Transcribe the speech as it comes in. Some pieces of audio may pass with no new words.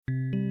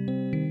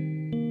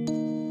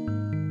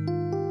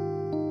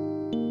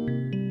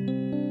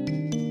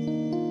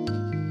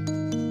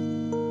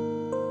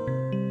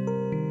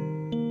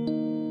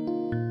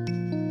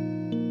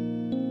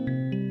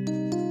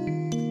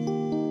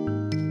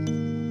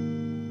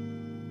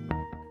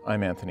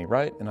I'm Anthony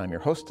Wright, and I'm your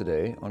host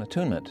today on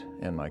Attunement,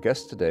 and my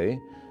guest today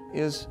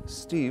is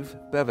Steve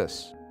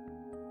Bevis.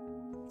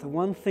 The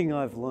one thing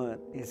I've learnt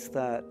is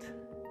that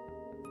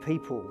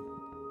people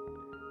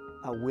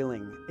are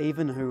willing,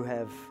 even who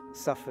have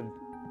suffered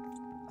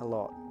a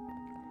lot.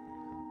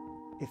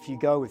 If you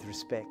go with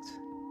respect,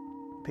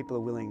 people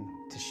are willing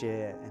to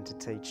share and to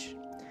teach.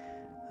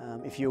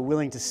 If you're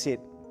willing to sit,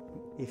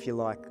 if you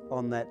like,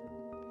 on that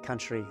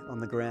country, on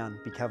the ground,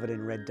 be covered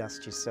in red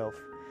dust yourself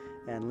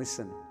and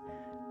listen,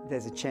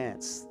 there's a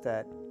chance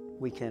that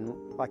I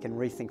can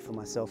rethink for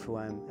myself who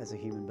I am as a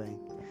human being.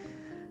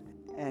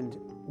 And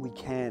we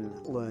can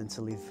learn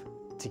to live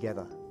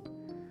together.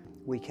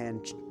 We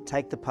can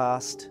take the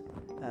past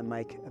and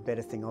make a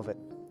better thing of it.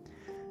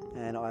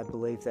 And I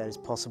believe that is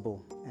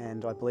possible.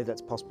 And I believe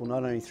that's possible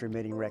not only through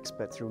meeting Rex,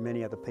 but through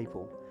many other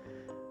people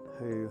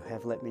who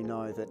have let me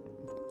know that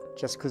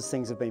just because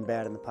things have been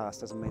bad in the past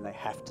doesn't mean they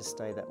have to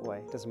stay that way.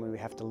 It doesn't mean we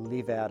have to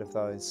live out of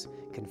those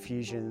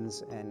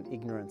confusions and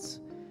ignorance,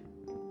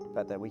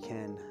 but that we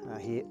can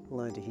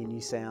learn to hear new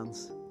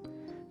sounds,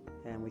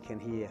 and we can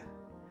hear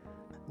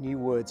new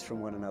words from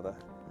one another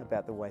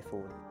about the way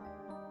forward.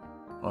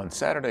 On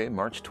Saturday,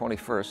 March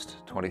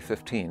 21st,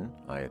 2015,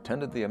 I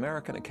attended the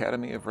American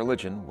Academy of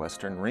Religion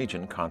Western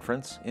Region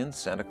Conference in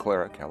Santa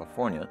Clara,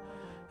 California,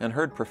 and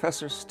heard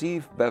Professor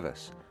Steve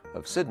Bevis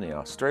of Sydney,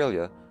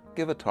 Australia,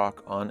 give a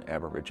talk on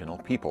Aboriginal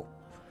people.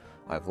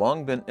 I've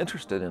long been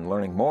interested in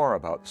learning more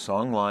about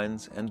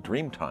songlines and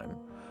dreamtime,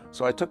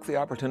 so I took the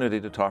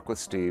opportunity to talk with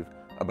Steve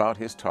about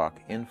his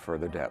talk in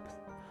further depth.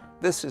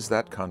 This is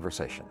that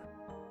conversation.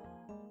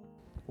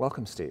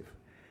 Welcome, Steve.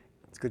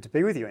 It's good to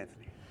be with you,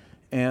 Anthony.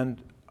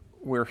 And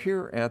we're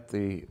here at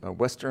the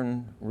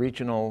Western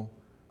Regional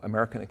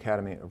American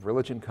Academy of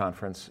Religion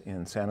Conference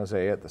in San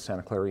Jose at the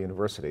Santa Clara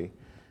University,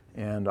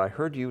 and I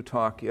heard you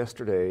talk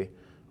yesterday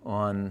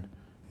on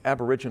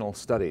Aboriginal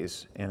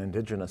studies and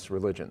indigenous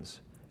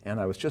religions. And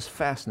I was just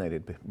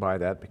fascinated by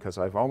that because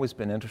I've always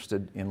been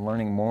interested in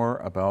learning more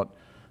about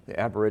the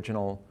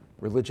Aboriginal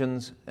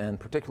religions and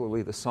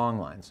particularly the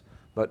songlines.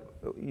 But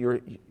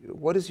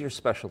what is your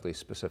specialty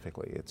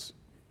specifically? It's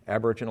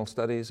Aboriginal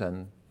studies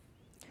and...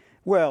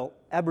 Well,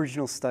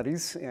 Aboriginal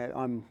studies,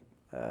 I'm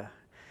an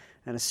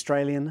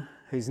Australian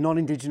who's not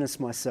Indigenous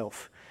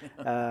myself,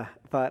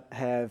 but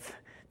have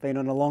been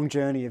on a long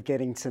journey of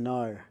getting to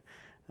know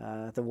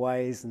the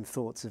ways and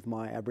thoughts of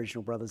my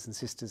Aboriginal brothers and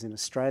sisters in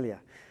Australia.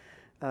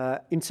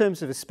 In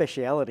terms of a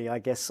speciality, I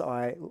guess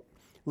I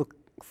look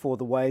for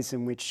the ways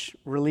in which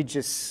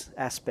religious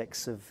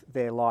aspects of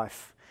their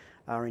life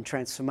are in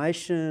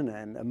transformation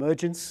and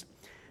emergence,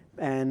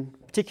 and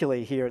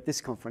particularly here at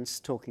this conference,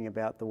 talking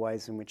about the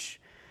ways in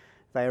which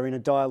they are in a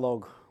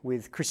dialogue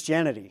with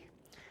Christianity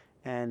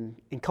and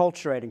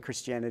enculturating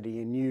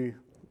Christianity in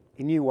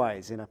new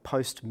ways in a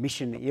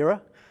post-mission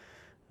era.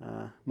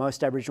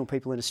 Most Aboriginal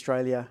people in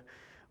Australia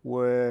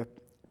were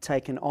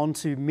taken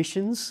onto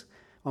missions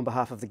on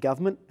behalf of the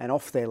government and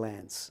off their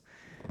lands.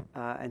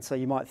 And so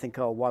you might think,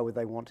 oh, why would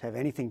they want to have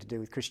anything to do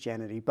with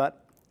Christianity?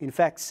 But in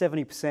fact,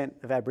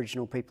 70% of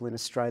Aboriginal people in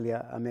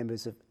Australia are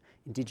members of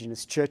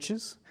Indigenous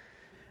churches.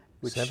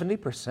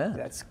 70%?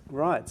 That's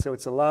right, so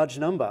it's a large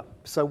number.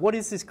 So what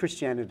is this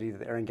Christianity that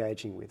they're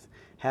engaging with?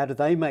 How do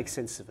they make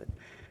sense of it?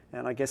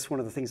 And I guess one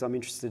of the things I'm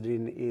interested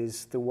in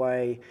is the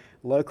way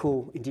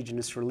local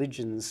Indigenous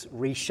religions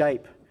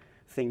reshape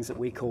things that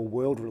we call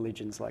world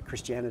religions like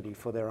Christianity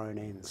for their own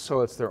ends.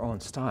 So it's their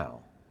own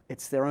style.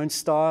 It's their own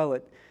style,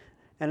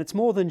 and it's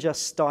more than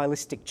just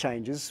stylistic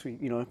changes,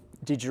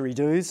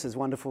 didgeridoos, as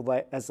wonderful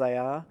as they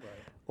are,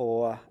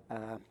 right.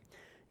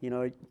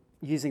 Or,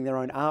 using their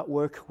own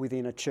artwork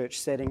within a church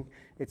setting.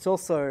 It's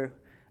also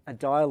a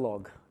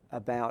dialogue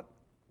about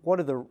what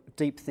are the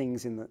deep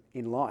things in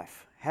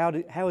life. How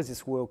is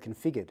this world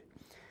configured?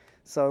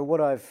 So what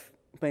I've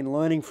been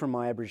learning from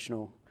my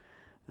Aboriginal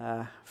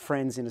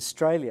friends in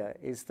Australia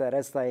is that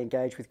as they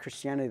engage with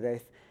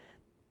Christianity,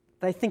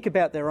 they think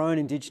about their own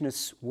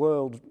Indigenous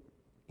world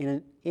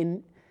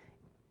in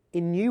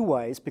new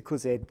ways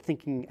because they're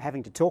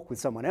having to talk with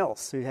someone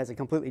else who has a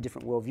completely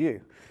different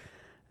worldview.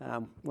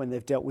 When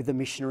they've dealt with the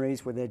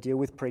missionaries, when they deal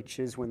with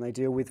preachers, when they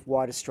deal with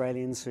white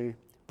Australians who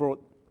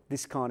brought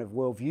this kind of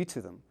worldview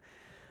to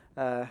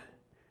them.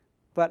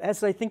 But as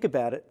they think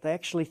about it, they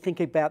actually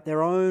think about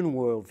their own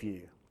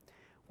worldview.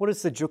 What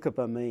does the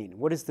Jukapa mean?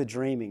 What is the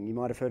dreaming? You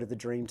might have heard of the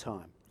dream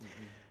time.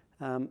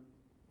 Mm-hmm.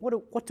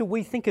 What do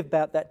we think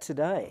about that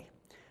today?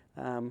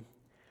 And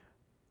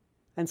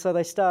so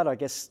they start, I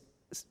guess,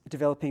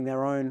 developing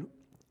their own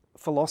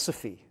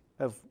philosophy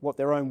of what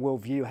their own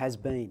worldview has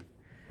been.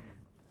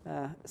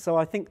 So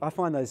I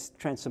find those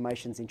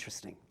transformations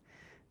interesting.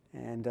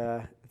 And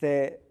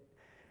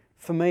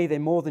for me, they're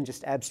more than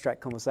just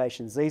abstract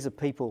conversations. These are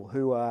people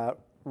who are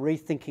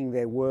rethinking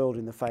their world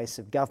in the face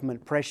of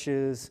government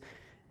pressures.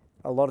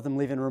 A lot of them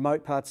live in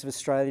remote parts of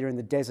Australia in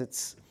the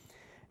deserts,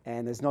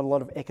 and there's not a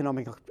lot of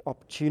economic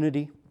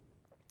opportunity.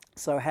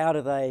 So how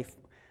do they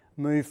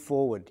move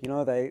forward?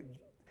 They,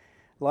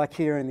 like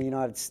here in the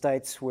United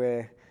States,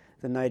 where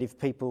the native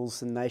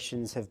peoples and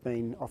nations have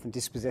been often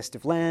dispossessed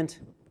of land,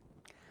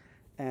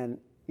 And,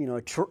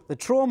 the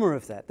trauma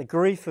of that, the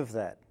grief of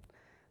that,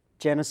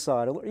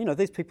 genocide,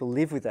 these people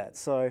live with that.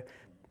 So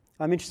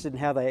I'm interested in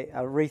how they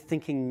are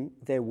rethinking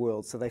their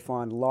world so they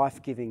find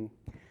life-giving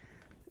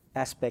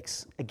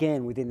aspects,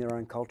 again, within their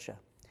own culture.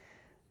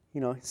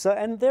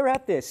 And they're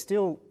out there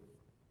still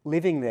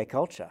living their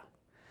culture.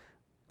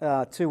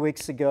 2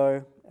 weeks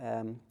ago,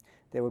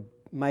 there were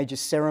major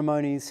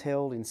ceremonies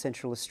held in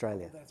Central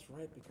Australia. Oh, that's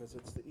right, because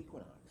it's the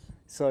equinox.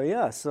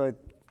 So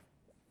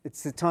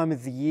it's the time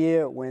of the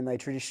year when they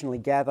traditionally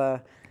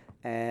gather,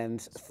 and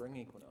Spring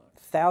equinox.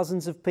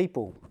 thousands of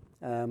people.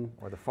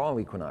 Or the fall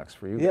equinox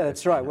for you Yeah, guys.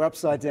 that's right. We're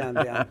upside down,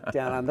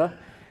 down under.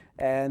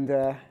 And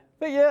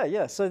but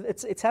yeah. So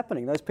it's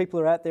happening. Those people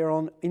are out there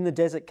in the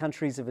desert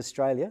countries of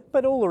Australia,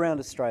 but all around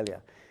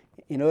Australia.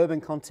 In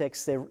urban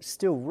contexts, they're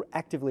still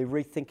actively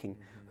rethinking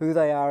who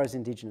they are as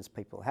Indigenous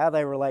people, how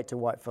they relate to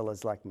white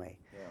fellas like me,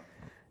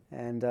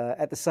 and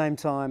at the same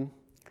time,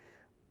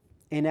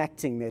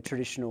 enacting their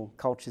traditional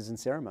cultures and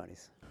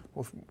ceremonies.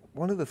 Well,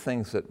 one of the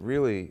things that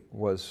really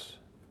was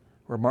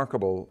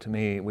remarkable to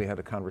me, we had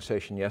a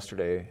conversation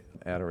yesterday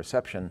at a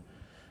reception,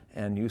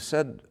 and you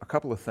said a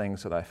couple of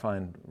things that I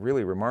find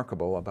really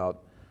remarkable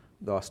about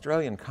the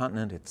Australian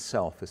continent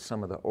itself is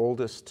some of the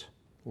oldest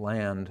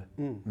land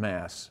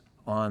mass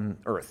on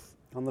Earth.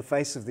 On the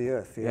face of the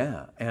earth,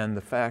 Yeah, and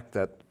the fact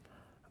that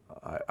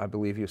I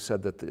believe you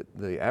said that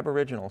the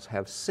Aboriginals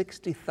have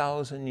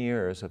 60,000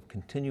 years of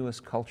continuous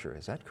culture.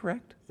 Is that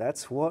correct?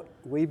 That's what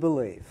we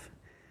believe.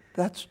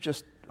 That's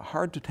just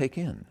hard to take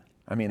in.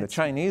 I mean, the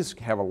Chinese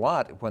have a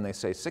lot when they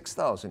say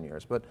 6,000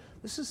 years, but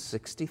this is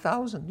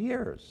 60,000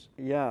 years.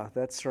 Yeah,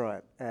 that's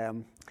right.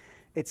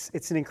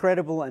 It's an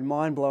incredible and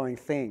mind-blowing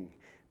thing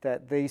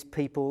that these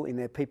people in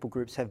their people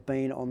groups have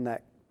been on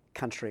that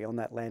country, on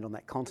that land, on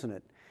that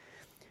continent,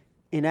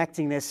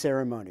 enacting their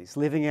ceremonies,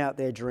 living out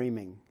their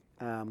dreaming,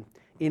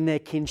 in their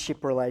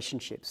kinship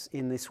relationships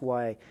in this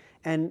way,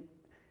 and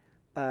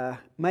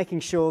making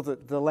sure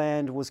that the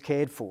land was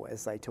cared for,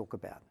 as they talk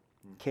about,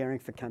 caring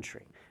for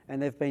country.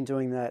 And they've been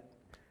doing that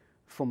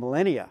for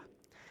millennia.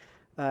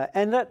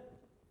 And that,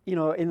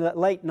 in the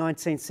late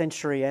 19th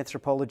century,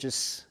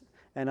 anthropologists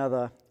and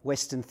other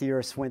Western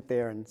theorists went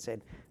there and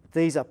said,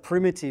 these are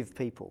primitive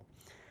people.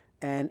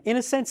 And in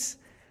a sense,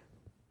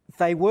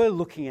 they were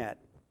looking at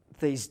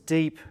these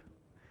deep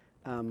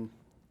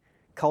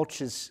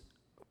cultures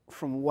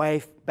from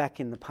way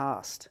back in the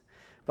past.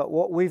 But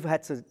what we've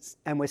had to,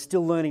 and we're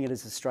still learning it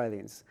as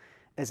Australians,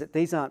 is that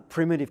these aren't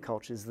primitive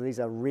cultures, these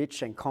are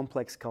rich and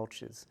complex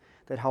cultures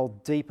that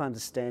hold deep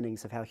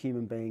understandings of how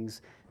human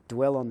beings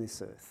dwell on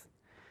this earth,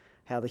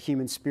 how the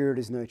human spirit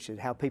is nurtured,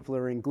 how people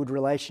are in good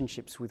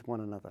relationships with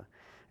one another.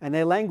 And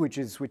their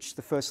languages, which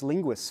the first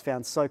linguists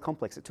found so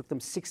complex, it took them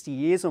 60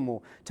 years or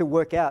more to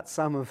work out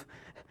some of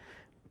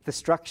the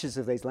structures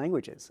of these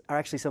languages, are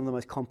actually some of the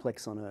most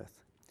complex on earth.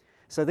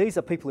 So these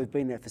are people who've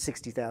been there for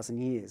 60,000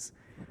 years,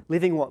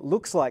 living what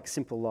looks like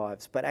simple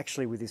lives, but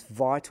actually with this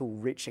vital,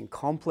 rich and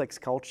complex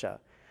culture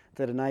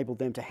that enabled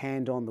them to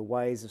hand on the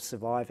ways of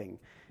surviving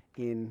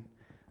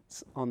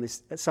on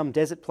some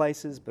desert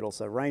places, but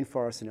also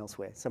rainforests and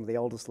elsewhere, some of the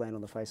oldest land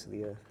on the face of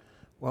the earth.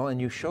 Well, and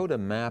you showed a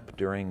map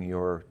during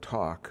your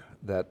talk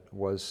that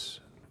was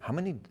how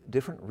many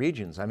different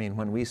regions? I mean,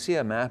 when we see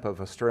a map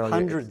of Australia,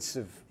 hundreds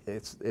of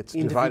it's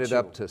divided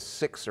up to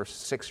six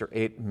or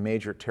eight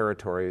major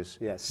territories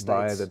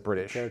by the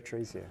British.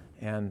 Territories, yeah.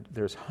 And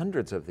there's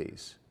hundreds of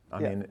these. I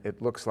mean,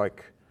 it looks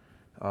like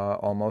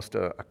almost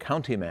a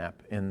county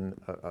map in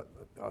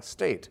a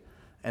state.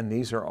 And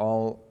these are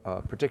all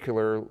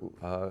particular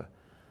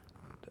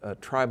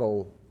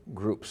tribal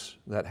groups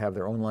that have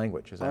their own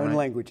language. Is that right? Own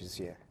languages,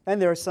 yeah.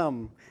 And there are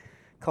some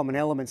common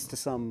elements to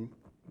some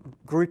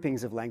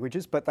groupings of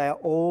languages, but they are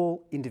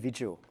all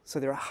individual. So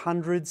there are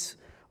hundreds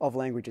of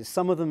languages.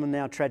 Some of them are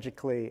now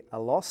tragically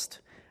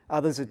lost.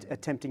 Others are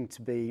attempting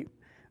to be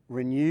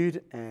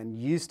renewed and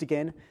used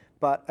again.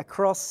 But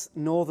across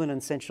northern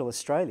and central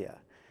Australia,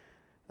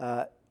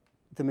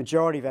 the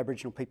majority of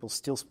Aboriginal people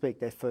still speak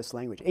their first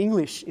language.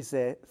 English is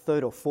their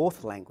third or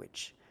fourth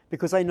language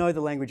because they know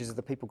the languages of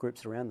the people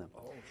groups around them.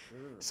 Oh, sure.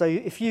 So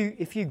if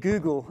you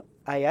Google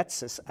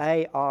AITSIS,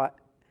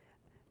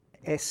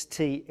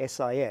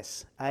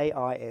 AISTSIS,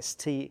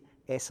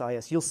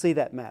 AISTSIS, you'll see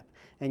that map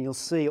and you'll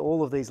see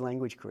all of these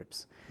language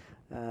groups.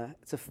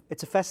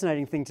 It's a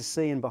fascinating thing to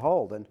see and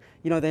behold. And,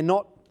 they're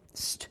not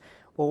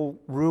all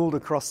ruled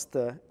across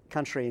the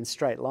country in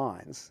straight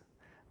lines.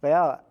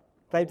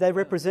 They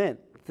represent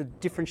the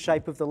different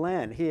shape of the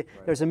land. Here,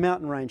 there's a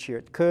mountain range here.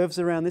 It curves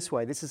around this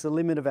way. This is the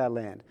limit of our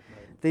land.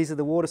 These are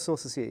the water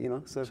sources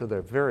here, So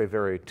they're very,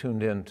 very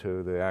tuned in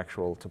to the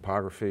actual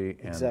topography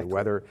and the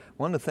weather.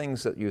 One of the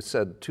things that you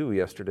said, too,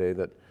 yesterday,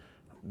 that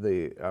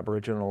the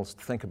Aboriginals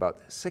think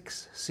about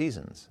 6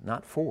 seasons,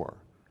 not 4.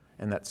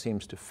 And that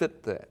seems to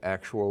fit the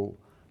actual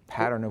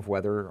pattern of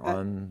weather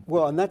on...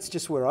 Well, and that's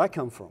just where I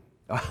come from.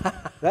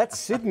 That's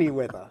Sydney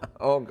weather.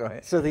 Oh, go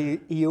ahead. So the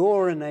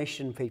Eora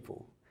Nation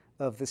people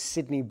of the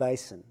Sydney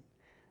Basin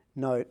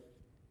note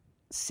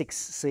 6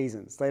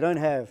 seasons. They don't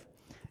have,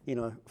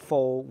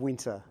 fall,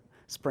 winter,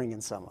 spring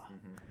and summer,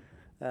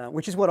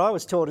 which is what I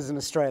was taught as an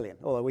Australian,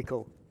 although we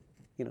call,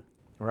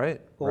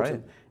 Right,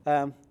 autumn.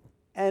 right.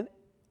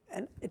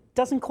 And it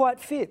doesn't quite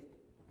fit,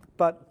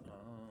 but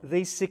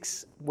these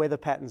 6 weather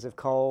patterns of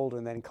cold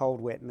and then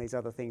cold, wet, and these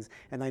other things,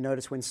 and they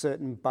notice when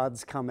certain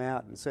buds come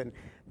out and certain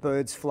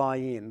birds fly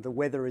in, the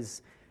weather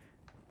is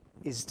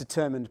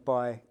determined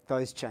by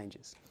those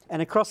changes.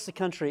 And across the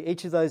country,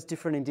 each of those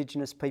different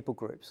Indigenous people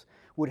groups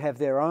would have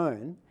their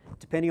own,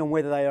 depending on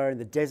whether they are in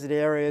the desert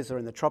areas or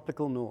in the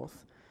tropical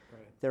north,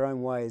 their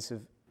own ways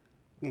of,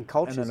 and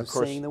cultures And then, of of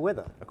course, seeing the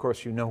weather. Of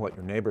course, you know what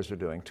your neighbors are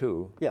doing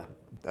too. Yeah.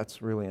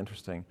 That's really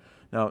interesting.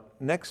 Now,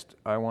 next,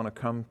 I want to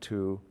come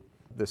to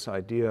this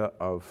idea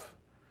of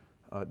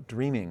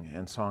dreaming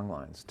and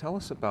songlines. Tell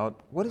us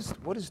about what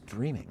is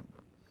dreaming?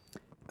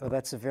 Well,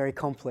 that's a very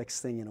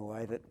complex thing in a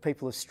way that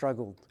people have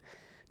struggled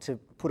to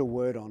put a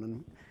word on.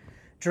 And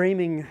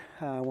dreaming,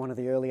 one of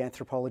the early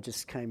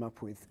anthropologists came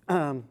up with,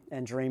 and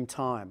dream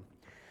time,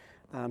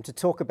 to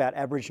talk about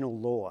Aboriginal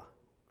law,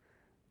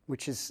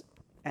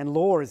 and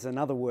law is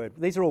another word.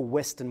 These are all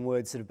Western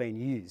words that have been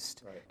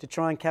used to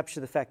try and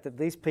capture the fact that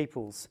these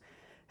peoples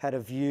had a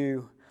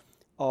view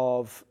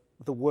of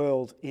the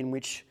world in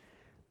which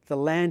the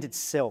land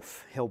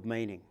itself held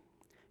meaning.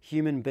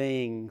 Human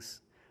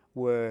beings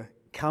were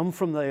come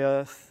from the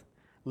earth,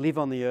 live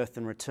on the earth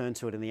and return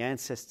to it, and the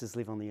ancestors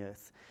live on the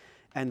earth.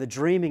 And the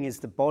dreaming is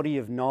the body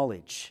of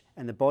knowledge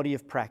and the body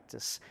of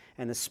practice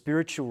and the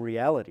spiritual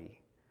reality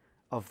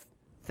of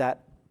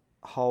that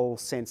whole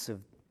sense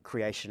of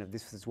creation, of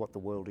this is what the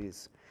world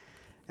is.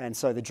 And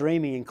so the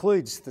dreaming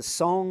includes the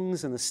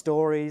songs and the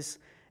stories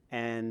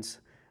and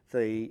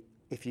the,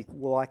 if you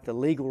like, the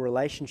legal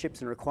relationships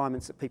and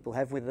requirements that people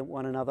have with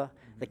one another,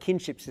 the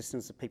kinship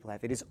systems that people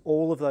have. It is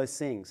all of those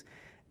things.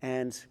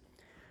 And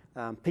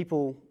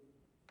people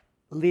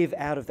live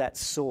out of that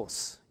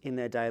source in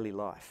their daily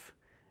life.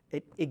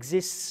 It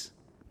exists.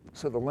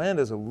 So the land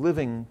is a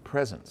living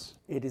presence.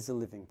 It is a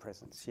living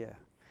presence, yeah.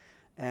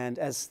 And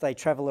as they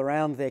travel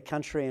around their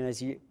country, and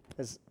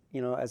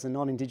as a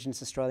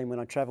non-Indigenous Australian, when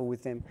I travel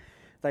with them,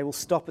 they will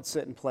stop at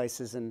certain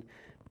places and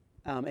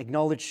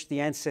acknowledge the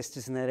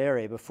ancestors in that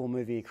area before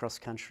moving across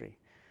country.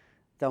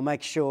 They'll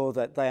make sure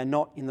that they are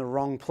not in the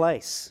wrong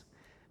place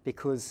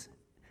because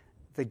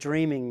the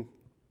dreaming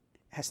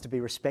has to be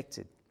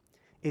respected.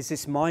 Is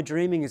this my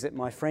dreaming? Is it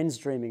my friend's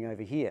dreaming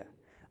over here?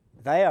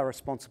 They are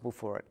responsible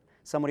for it.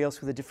 Somebody else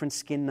with a different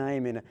skin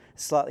name in a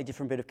slightly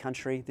different bit of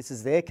country, this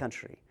is their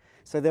country.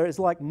 So there is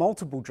like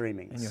multiple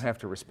dreamings. And you have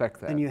to respect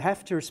that. And you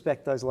have to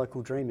respect those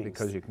local dreamings.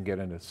 Because you can get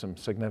into some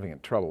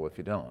significant trouble if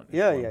you don't.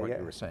 Yeah. You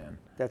were saying.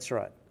 That's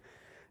right.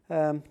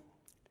 And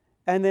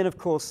then, of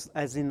course,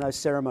 as in those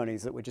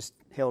ceremonies that were just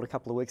held a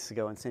couple of weeks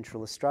ago in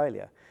Central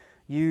Australia,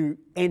 you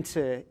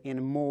enter in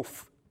a more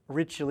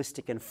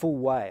ritualistic and full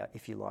way,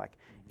 if you like,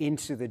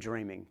 into the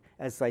dreaming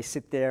as they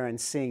sit there and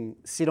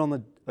sit on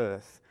the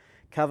earth,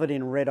 covered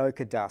in red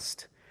ochre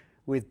dust,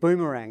 with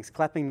boomerangs,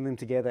 clapping them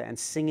together and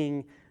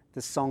singing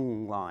the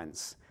song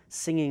lines,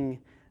 singing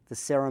the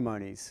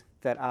ceremonies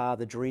that are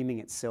the dreaming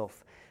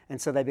itself.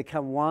 And so they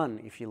become one,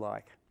 if you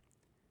like,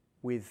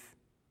 with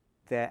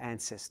their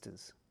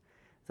ancestors.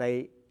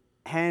 They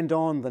hand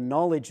on the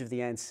knowledge of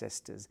the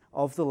ancestors,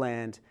 of the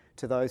land,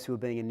 to those who are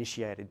being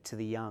initiated, to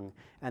the young.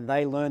 And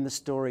they learn the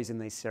stories in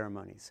these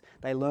ceremonies.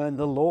 They learn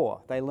the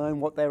law. They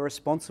learn what they're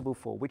responsible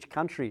for, which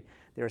country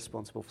they're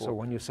responsible for. So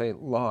when you say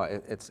law,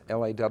 it's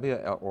L-A-W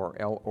or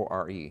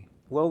L-O-R-E?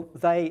 Well,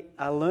 they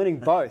are learning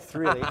both,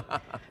 really.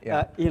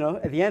 Yeah.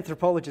 The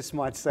anthropologists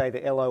might say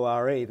the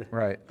L-O-R-E, the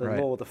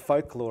law, the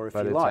folklore, if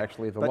you like. But it's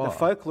actually the law. But the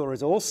folklore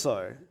is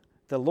also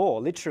the law.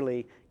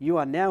 Literally, you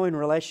are now in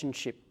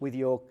relationship with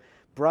your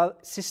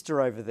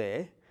sister over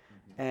there,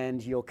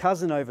 and your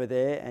cousin over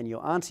there, and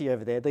your auntie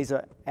over there. These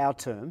are our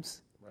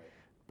terms. Right.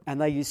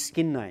 And they use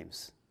skin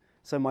names.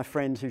 So my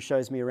friend who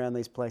shows me around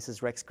these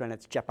places, Rex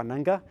Granite's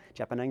Japananga.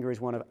 Japananga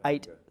is one of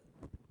 8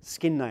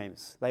 skin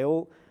names. They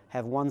all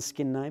have one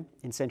skin name,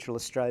 in Central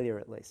Australia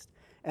at least.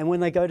 And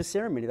when they go to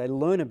ceremony, they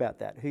learn about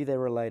that, who they're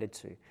related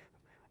to,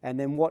 and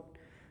then what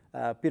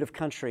bit of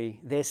country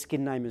their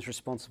skin name is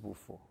responsible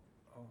for.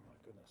 Oh my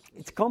goodness.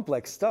 It's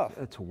complex stuff.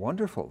 It's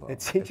wonderful, though.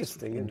 It's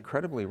interesting. It's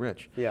incredibly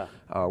rich. Yeah.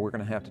 We're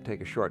going to have to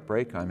take a short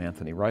break. I'm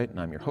Anthony Wright, and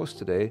I'm your host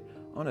today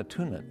on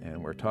Attunement,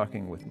 and we're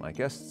talking with my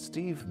guest,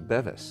 Steve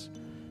Bevis,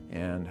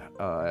 and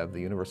of the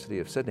University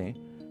of Sydney.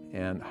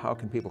 And how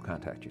can people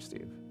contact you,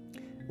 Steve?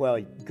 Well,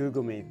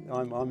 Google me.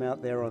 I'm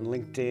out there on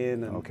LinkedIn.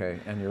 And okay,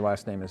 and your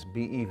last name is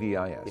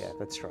B-E-V-I-S. Yeah,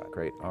 that's right.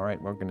 Great. All right,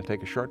 we're going to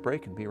take a short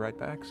break and be right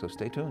back, so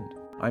stay tuned.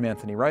 I'm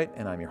Anthony Wright,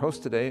 and I'm your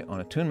host today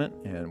on Attunement,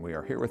 and we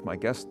are here with my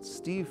guest,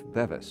 Steve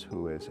Bevis,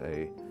 who is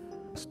a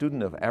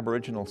student of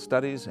Aboriginal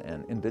Studies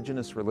and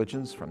Indigenous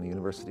Religions from the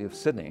University of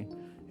Sydney,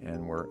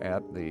 and we're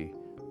at the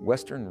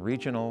Western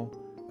Regional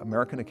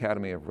American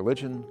Academy of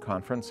Religion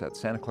Conference at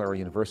Santa Clara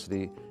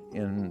University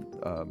in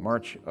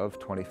March of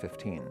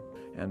 2015.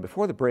 And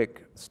before the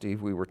break,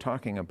 Steve, we were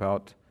talking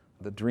about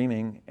the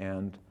dreaming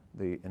and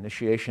the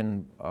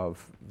initiation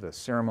of the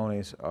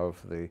ceremonies of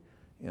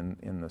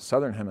in the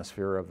southern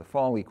hemisphere of the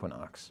fall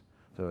equinox.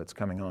 so it's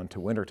coming on to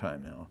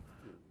wintertime now.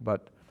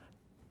 But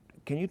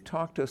can you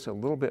talk to us a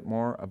little bit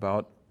more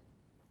about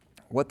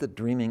what the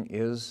dreaming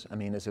is? I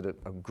mean, is it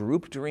a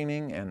group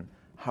dreaming, and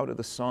how do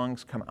the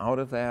songs come out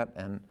of that?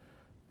 And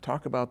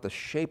talk about the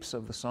shapes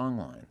of the song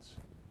lines.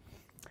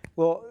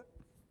 Well,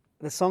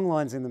 the song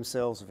lines in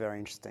themselves are very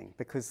interesting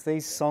because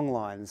these song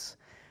lines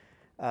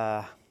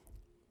are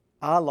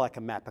like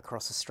a map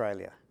across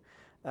Australia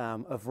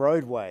of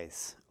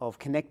roadways, of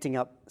connecting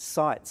up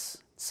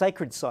sites,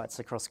 sacred sites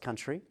across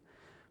country.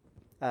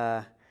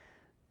 But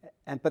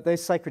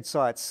those sacred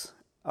sites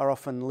are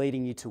often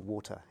leading you to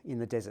water in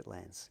the desert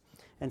lands.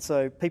 And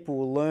so people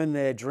will learn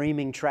their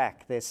dreaming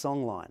track, their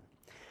song line.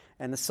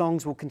 And the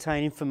songs will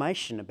contain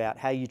information about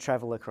how you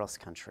travel across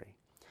country,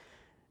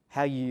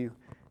 how you,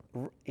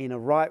 in a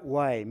right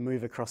way,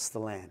 move across the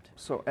land.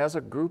 So as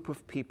a group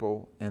of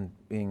people and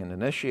being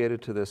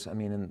initiated to this, I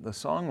mean, the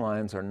song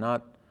lines are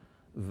not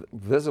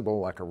visible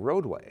like a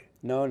roadway.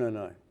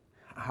 No.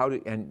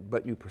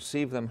 But you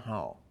perceive them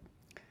how?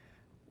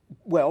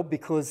 Well,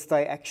 because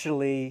they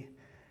actually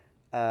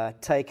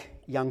take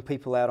young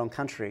people out on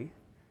country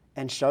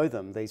and show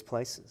them these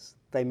places.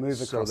 They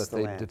move across the land. So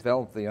that they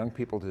develop, the young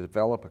people to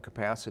develop a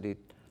capacity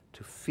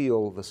to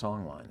feel the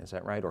song line, is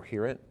that right, or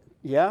hear it?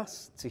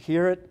 Yes, to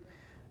hear it.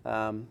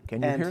 Can you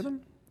hear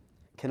them?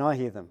 Can I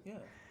hear them? Yeah.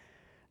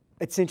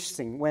 It's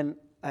interesting, when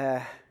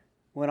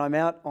I'm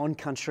out on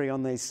country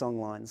on these song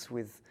lines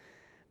with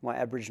my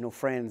Aboriginal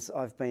friends,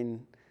 I've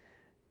been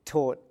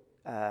taught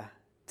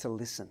to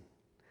listen.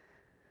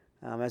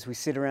 As we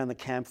sit around the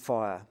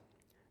campfire,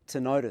 to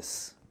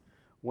notice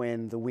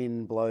when the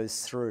wind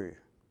blows through.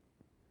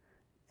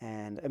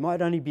 And it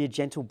might only be a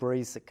gentle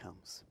breeze that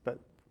comes, but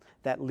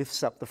that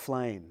lifts up the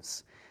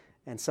flames.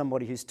 And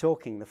somebody who's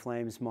talking, the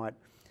flames might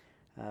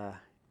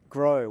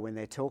grow when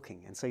they're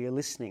talking. And so you're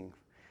listening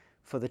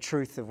for the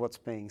truth of what's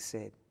being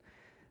said.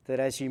 That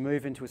as you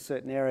move into a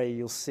certain area,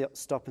 you'll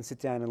stop and sit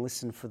down and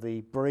listen for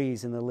the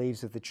breeze in the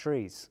leaves of the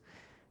trees.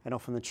 And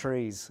often the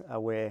trees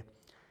are where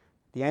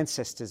the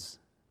ancestors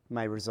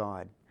may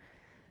reside.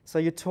 So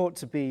you're taught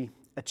to be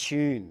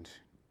attuned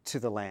to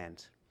the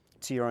land,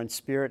 to your own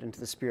spirit and to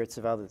the spirits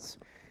of others.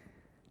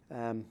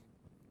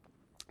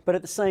 But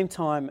at the same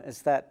time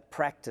as that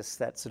practice,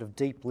 that sort of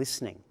deep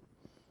listening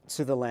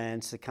to the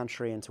land, to the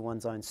country and to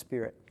one's own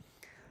spirit,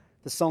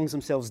 the songs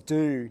themselves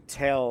do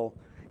tell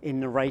in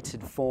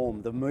narrated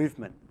form the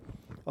movement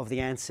of the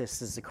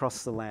ancestors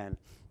across the land.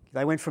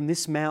 They went from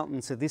this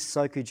mountain to this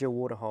Sokuja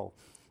waterhole.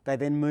 They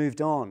then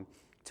moved on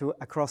to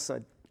across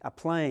a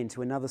plain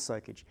to another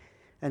Sokaj.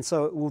 And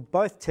so it will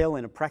both tell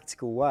in a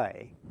practical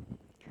way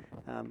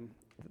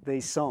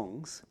these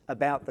songs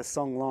about the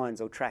song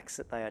lines or tracks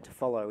that they are to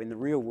follow in the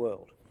real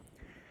world.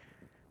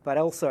 But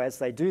also as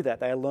they do that,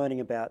 they are learning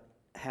about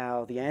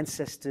how the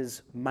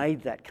ancestors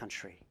made that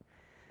country.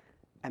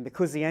 And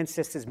because the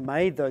ancestors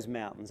made those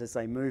mountains as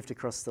they moved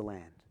across the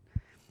land.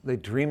 They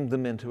dreamed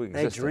them into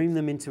existence. They dreamed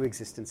them into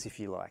existence, if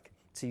you like,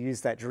 to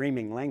use that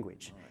dreaming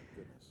language.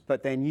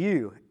 But then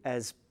you,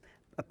 as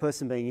a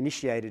person being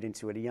initiated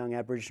into it, a young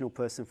Aboriginal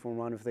person from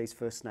one of these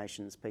First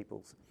Nations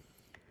peoples,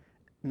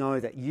 know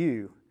that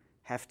you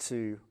have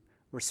to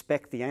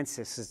respect the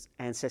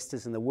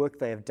ancestors and the work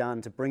they have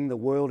done to bring the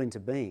world into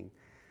being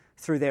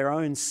through their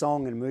own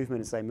song and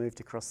movement as they moved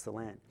across the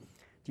land.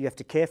 You have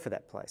to care for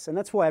that place. And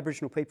that's why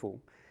Aboriginal people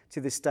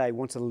to this day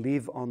want to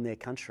live on their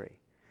country.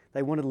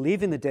 They want to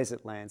live in the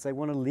desert lands. They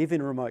want to live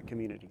in remote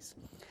communities.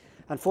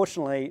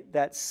 Unfortunately,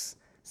 that's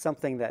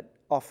something that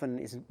often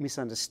is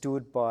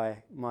misunderstood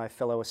by my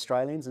fellow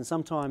Australians, and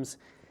sometimes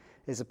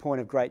is a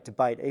point of great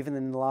debate. Even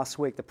in the last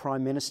week, the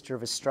Prime Minister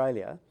of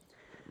Australia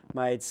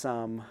made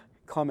some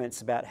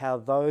comments about how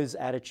those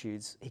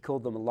attitudes, he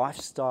called them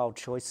lifestyle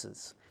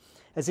choices,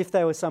 as if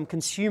they were some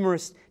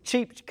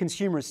cheap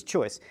consumerist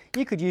choice.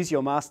 You could use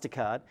your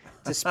MasterCard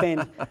to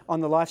spend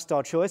on the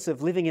lifestyle choice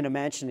of living in a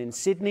mansion in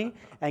Sydney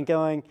and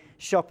going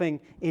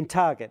shopping in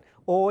Target,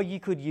 or you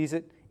could use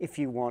it if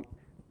you want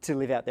to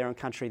live out there in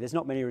country. There's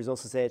not many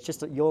resources there. It's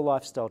just your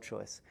lifestyle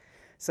choice.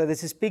 So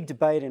there's this big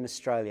debate in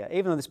Australia.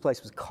 Even though this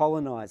place was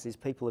colonised, these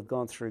people have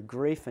gone through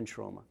grief and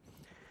trauma.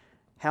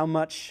 How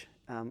much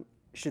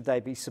should they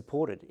be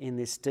supported in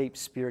this deep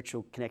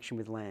spiritual connection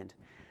with land?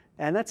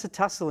 And that's a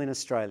tussle in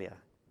Australia,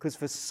 because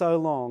for so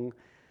long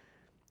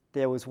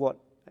there was what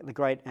the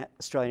great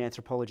Australian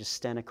anthropologist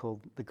Stanner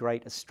called the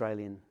Great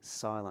Australian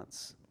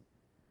Silence.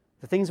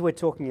 The things we're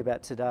talking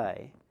about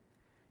today,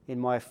 in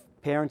my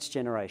parents'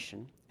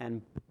 generation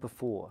and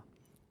before,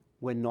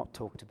 were not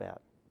talked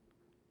about.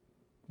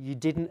 You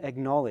didn't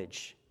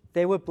acknowledge.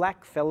 There were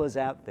black fellas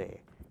out there.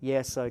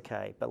 Yes,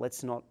 okay, but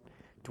let's not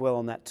dwell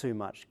on that too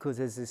much, because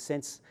there's this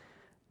sense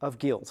of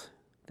guilt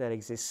that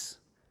exists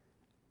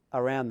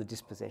around the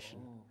dispossession.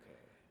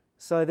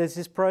 So there's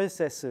this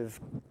process of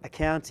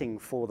accounting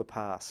for the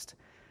past,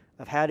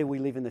 of how do we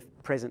live in the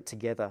present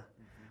together,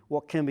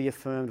 what can be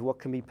affirmed, what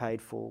can be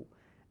paid for,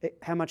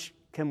 how much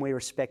can we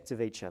respect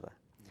of each other.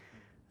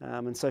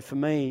 And so for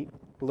me,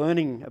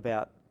 learning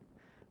about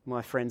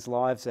my friends'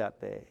 lives out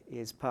there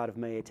is part of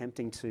me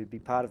attempting to be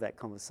part of that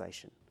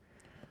conversation.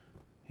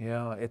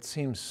 Yeah, it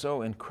seems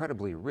so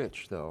incredibly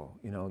rich, though.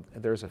 You know,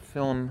 there's a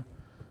film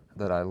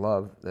that I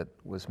love that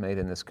was made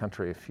in this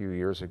country a few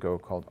years ago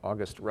called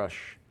August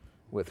Rush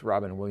with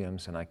Robin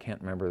Williams, and I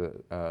can't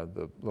remember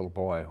the little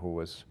boy who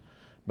was,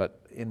 but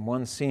in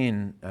one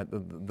scene,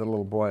 the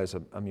little boy is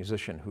a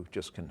musician who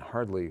just can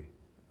hardly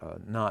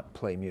not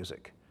play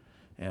music.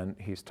 And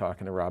he's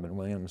talking to Robin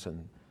Williams,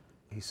 and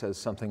he says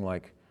something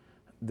like,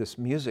 this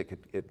music,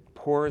 it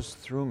pours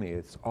through me,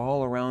 it's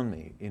all around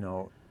me, you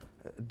know.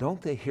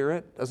 Don't they hear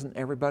it? Doesn't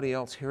everybody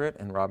else hear it?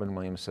 And Robin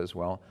Williams says,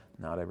 well,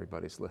 not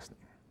everybody's listening.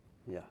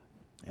 Yeah.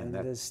 And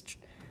there's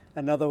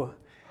another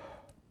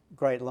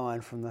great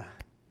line from the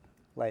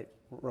late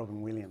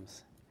Robin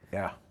Williams.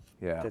 Yeah,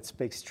 yeah. That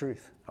speaks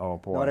truth. Oh,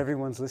 boy. Not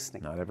everyone's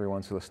listening. Not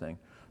everyone's listening.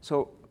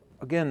 So,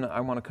 again,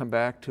 I want to come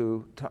back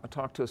to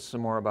talk to us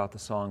some more about the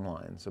song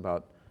lines,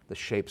 about the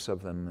shapes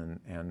of them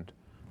and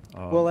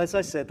well, as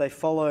I said, they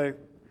follow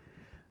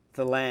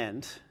the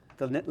land,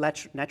 the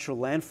natural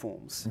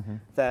landforms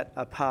that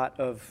are part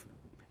of,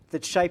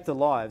 that shape the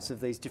lives of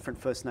these different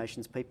First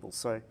Nations peoples.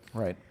 So,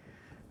 right.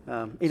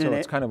 So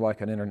it's kind of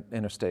like an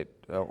interstate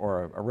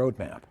or a road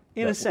map.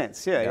 In a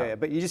sense, yeah.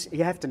 But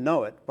you have to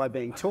know it by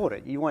being taught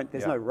it. You won't.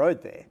 There's no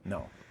road there.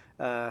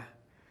 No.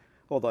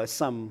 Although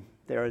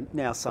there are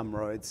now some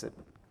roads that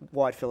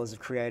whitefellas have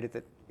created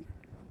that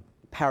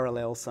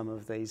parallel some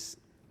of these.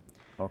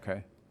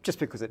 Okay. Just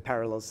because it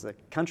parallels the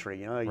country,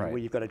 you know, Right. where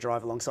you've got to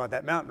drive alongside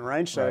that mountain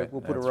range, so Right.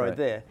 we'll put That's a road right.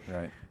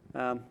 there.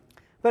 Right.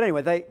 But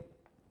anyway,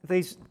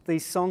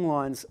 these song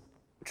lines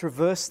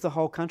traverse the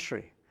whole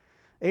country,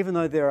 even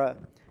though there are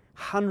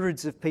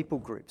hundreds of people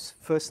groups,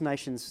 First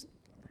Nations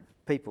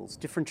peoples,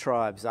 different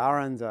tribes,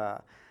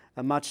 Aranda,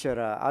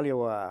 Amachara,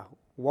 Aliwa,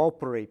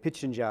 Walpuri,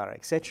 Pitjantjatjara,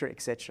 etc.,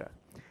 etc.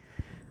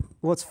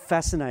 What's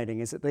fascinating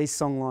is that these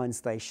song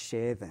lines, they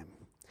share them.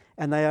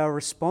 And they are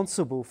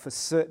responsible for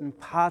certain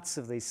parts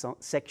of these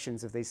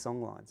sections of these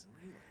song lines.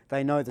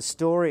 They know the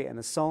story and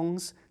the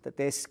songs that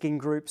their skin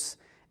groups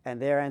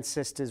and their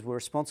ancestors were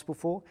responsible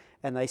for,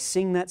 and they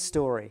sing that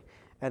story.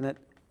 And that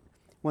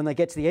when they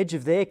get to the edge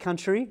of their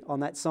country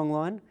on that song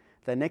line,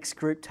 the next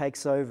group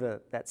takes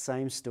over that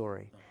same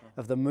story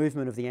of the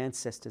movement of the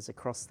ancestors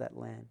across that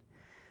land.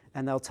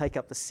 And they'll take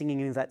up the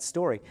singing of that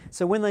story.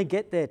 So when they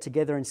get there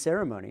together in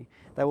ceremony,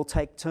 they will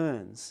take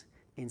turns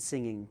in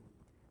singing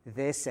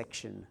their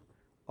section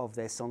of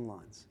their song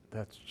lines.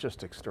 That's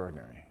just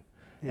extraordinary.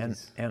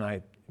 Yes. And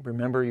I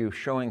remember you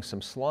showing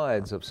some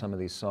slides of some of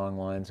these song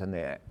lines, and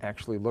they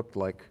actually looked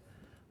like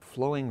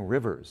flowing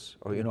rivers,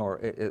 or or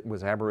it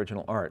was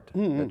Aboriginal art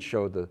that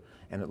showed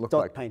and it looked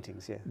Dot like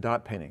paintings, yeah.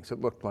 dot paintings.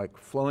 It looked like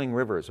flowing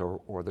rivers,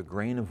 or the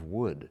grain of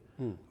wood,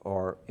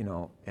 or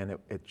and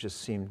it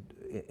just seemed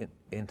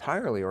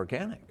entirely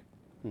organic.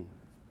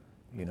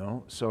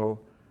 So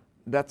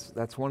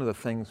that's one of the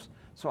things.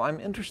 So I'm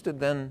interested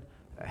then.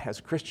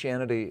 Has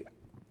Christianity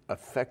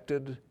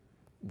affected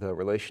the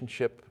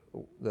relationship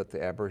that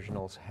the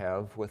Aboriginals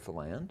have with the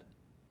land?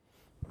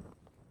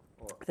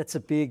 That's a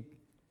big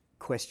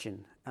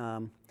question.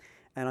 And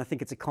I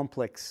think it's a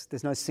complex,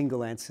 there's no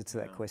single answer to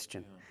that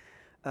question.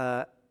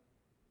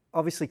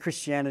 Obviously,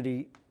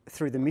 Christianity,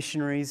 through the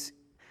missionaries,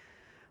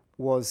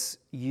 was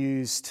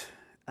used,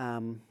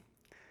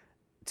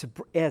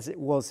 as it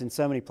was in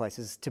so many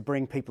places, to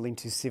bring people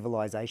into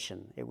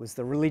civilization. It was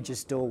the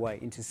religious doorway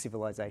into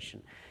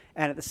civilization.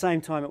 And at the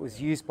same time, it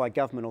was used by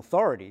government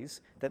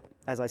authorities that,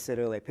 as I said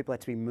earlier, people had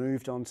to be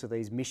moved on to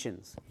these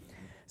missions.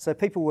 So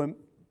people were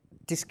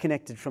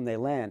disconnected from their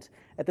land.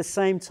 At the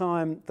same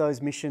time, those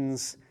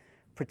missions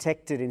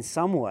protected in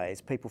some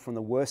ways people from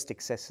the worst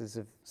excesses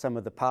of some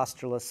of the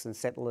pastoralists and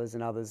settlers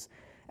and others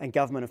and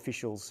government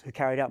officials who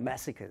carried out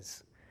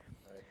massacres.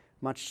 Right.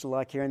 Much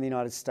like here in the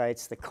United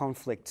States, the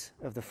conflict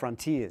of the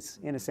frontiers.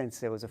 In a sense,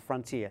 there was a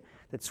frontier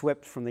that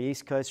swept from the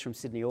East Coast, from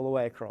Sydney all the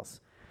way across.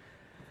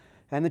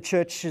 And the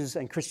churches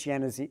and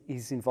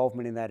Christianity's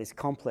involvement in that is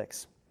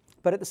complex.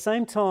 But at the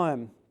same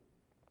time,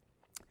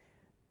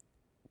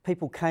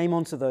 people came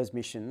onto those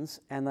missions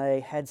and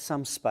they had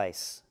some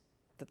space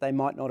that they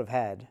might not have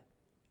had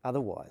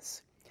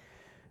otherwise.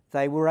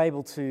 They were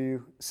able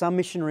to, some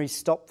missionaries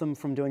stopped them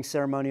from doing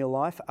ceremonial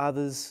life,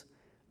 others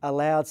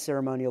allowed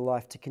ceremonial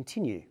life to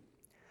continue.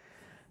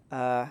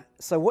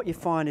 So what you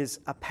find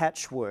is a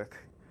patchwork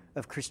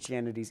of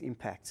Christianity's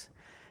impact.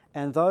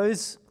 And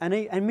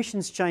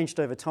missions changed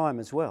over time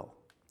as well.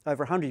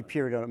 Over a 100-year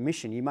period on a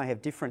mission, you may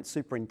have different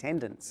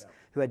superintendents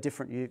who had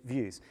different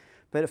views.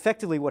 But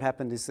effectively what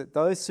happened is that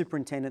those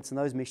superintendents and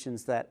those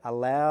missions that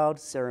allowed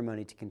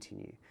ceremony to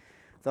continue,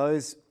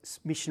 those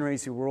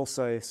missionaries who were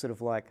also sort of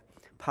like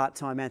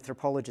part-time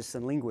anthropologists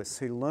and linguists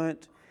who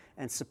learnt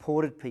and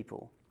supported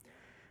people,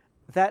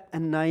 that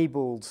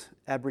enabled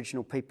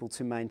Aboriginal people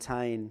to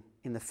maintain,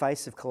 in the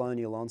face of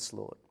colonial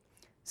onslaught,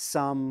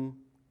 some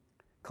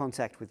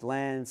contact with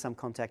land, some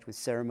contact with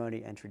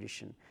ceremony and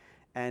tradition.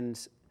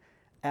 And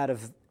out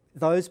of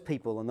those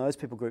people and those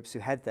people groups who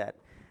had that,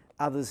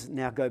 others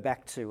now go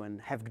back to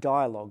and have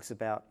dialogues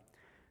about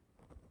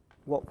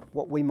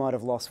what we might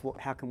have lost,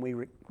 how can we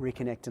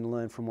reconnect and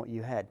learn from what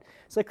you had.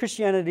 So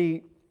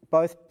Christianity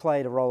both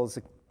played a role as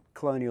a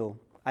colonial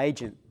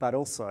agent, but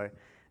also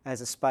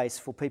as a space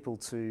for people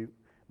to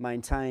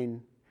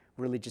maintain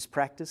religious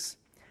practice.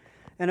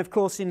 And of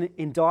course,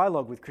 in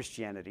dialogue with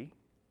Christianity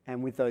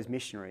and with those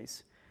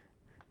missionaries,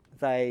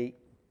 they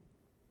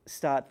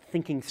start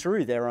thinking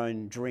through their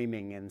own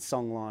dreaming and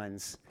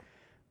songlines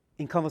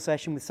in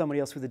conversation with somebody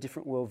else with a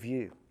different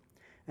worldview.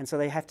 And so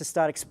they have to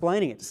start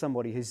explaining it to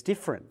somebody who's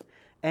different.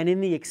 And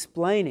in the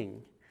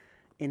explaining,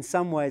 in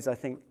some ways, I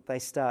think they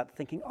start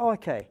thinking, oh,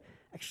 okay,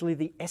 actually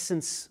the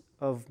essence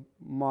of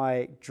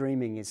my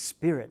dreaming is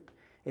spirit.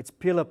 It's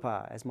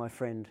Pilapa, as my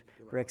friend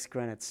Rex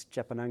Granitz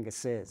Japananga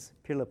says.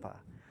 Pilapa.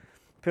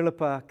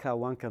 Pilapa ka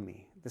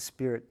wankami, the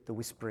spirit, the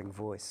whispering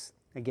voice.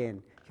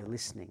 Again, you're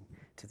listening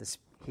to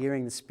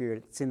hearing the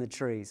spirit. It's in the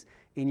trees,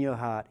 in your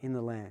heart, in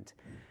the land.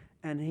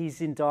 And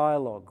he's in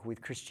dialogue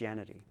with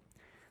Christianity,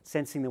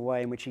 sensing the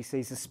way in which he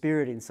sees the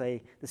spirit in,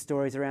 say, the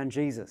stories around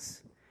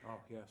Jesus. Oh,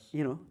 yes.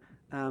 You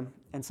know,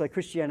 and so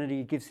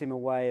Christianity gives him a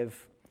way of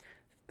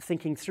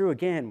thinking through,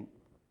 again,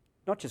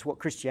 not just what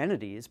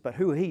Christianity is, but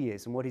who he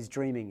is and what his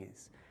dreaming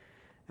is.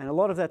 And a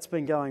lot of that's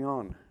been going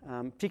on,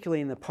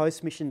 particularly in the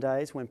post-mission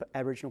days when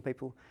Aboriginal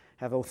people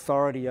have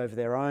authority over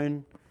their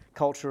own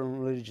cultural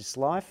and religious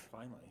life.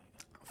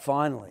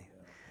 Finally.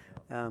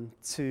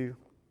 To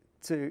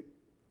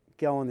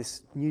go on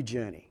this new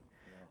journey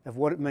of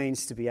what it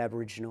means to be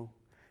Aboriginal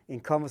in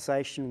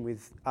conversation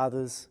with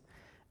others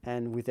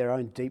and with their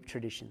own deep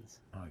traditions.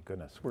 Oh,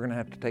 goodness. We're going to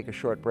have to take a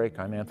short break.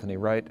 I'm Anthony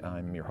Wright.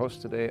 I'm your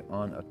host today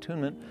on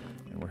Attunement,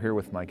 and we're here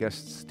with my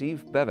guest,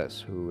 Steve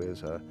Bevis, who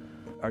is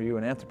are you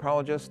an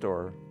anthropologist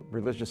or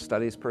religious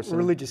studies person?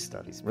 Religious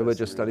studies person.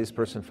 Religious studies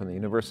person from the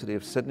University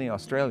of Sydney,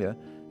 Australia,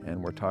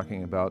 and we're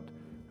talking about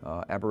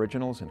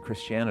Aboriginals and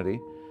Christianity,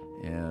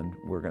 and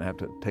we're going to have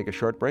to take a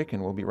short break,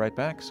 and we'll be right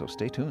back, so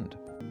stay tuned.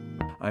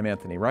 I'm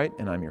Anthony Wright,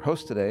 and I'm your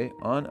host today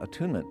on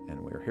Attunement, and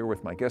we're here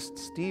with my guest,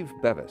 Steve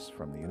Bevis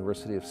from the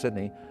University of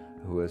Sydney,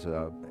 who is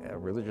a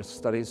religious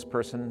studies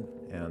person,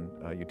 and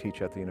you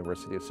teach at the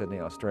University of Sydney,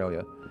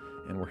 Australia,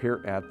 and we're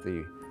here at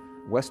the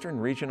Western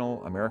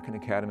Regional American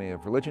Academy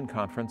of Religion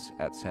Conference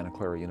at Santa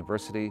Clara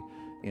University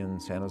in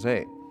San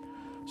Jose.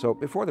 So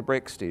before the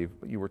break, Steve,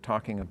 you were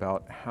talking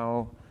about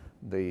how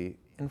the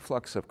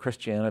influx of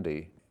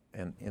Christianity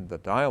and in the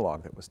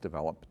dialogue that was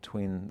developed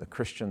between the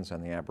Christians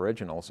and the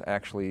Aboriginals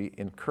actually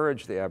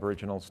encouraged the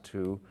Aboriginals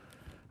to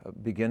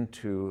begin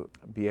to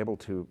be able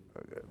to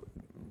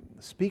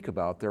speak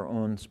about their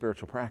own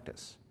spiritual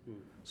practice.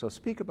 So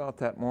speak about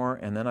that more,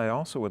 and then I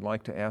also would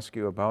like to ask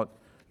you about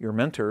your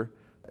mentor,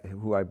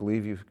 who I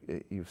believe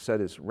you've said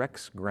is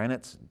Rex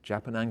Granitz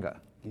Japananga.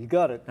 You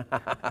got it.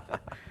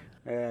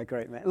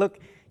 Great, man. Look,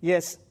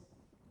 yes,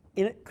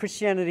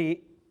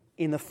 Christianity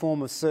in the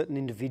form of certain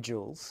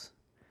individuals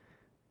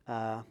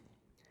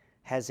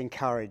has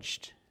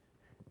encouraged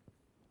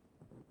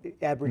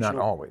Aboriginal...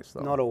 Not always,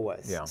 though. Not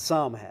always. Yeah.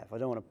 Some have. I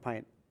don't want to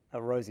paint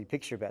a rosy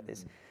picture about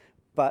this.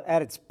 But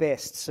at its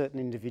best, certain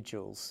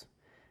individuals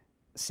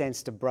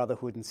sensed a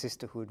brotherhood and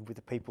sisterhood with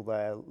the people they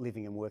are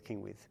living and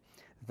working with.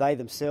 They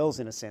themselves,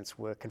 in a sense,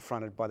 were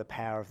confronted by the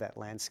power of that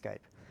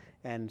landscape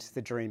and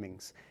the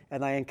dreamings.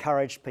 And they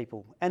encouraged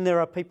people. And there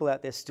are people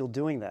out there still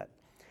doing that.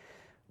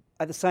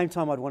 At the same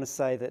time, I'd want to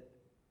say that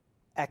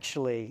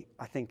actually,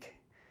 I think,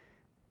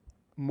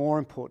 more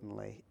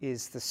importantly,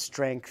 is the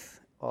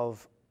strength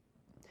of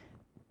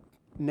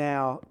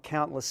now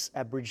countless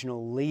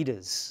Aboriginal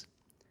leaders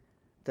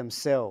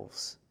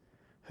themselves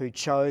who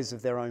chose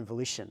of their own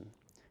volition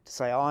to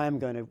say, I am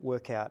going to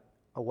work out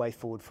a way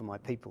forward for my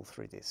people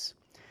through this.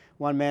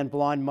 One man,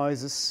 Blind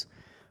Moses,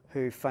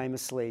 who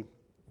famously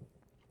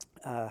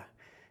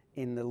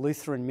in the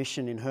Lutheran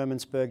mission in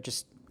Hermannsburg,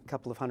 just a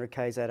couple of 100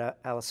 k's out of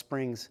Alice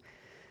Springs,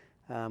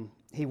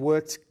 he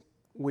worked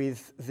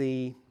with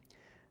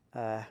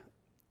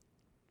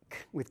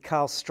with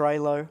Carl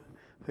Strelo,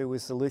 who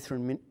was the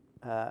Lutheran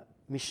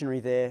missionary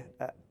there,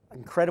 an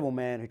incredible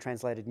man who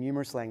translated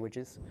numerous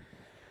languages,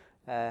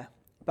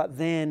 but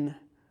then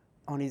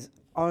on his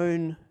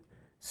own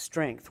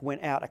strength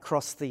went out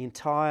across the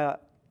entire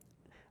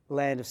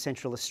land of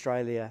Central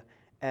Australia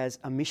as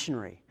a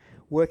missionary,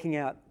 working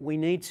out we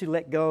need to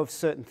let go of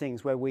certain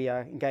things where we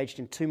are engaged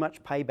in too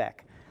much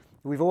payback.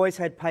 We've always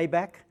had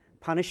payback,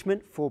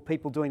 punishment for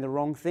people doing the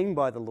wrong thing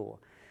by the law.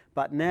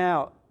 But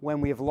now,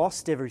 when we have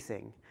lost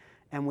everything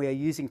and we are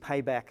using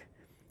payback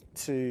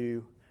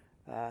to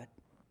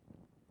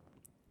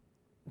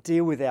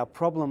deal with our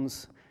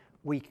problems,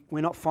 we're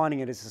not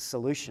finding it as a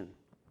solution.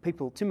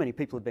 Too many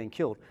people have been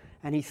killed.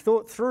 And he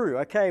thought through,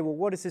 okay, well,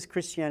 what is this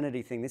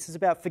Christianity thing? This is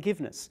about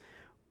forgiveness.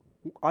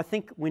 I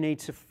think we need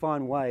to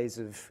find ways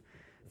of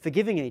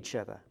forgiving each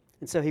other.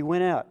 And so he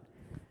went out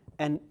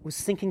and was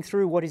thinking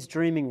through what his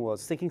dreaming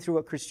was, thinking through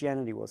what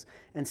Christianity was.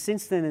 And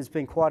since then, there's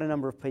been quite a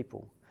number of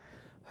people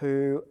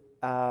who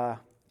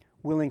are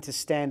willing to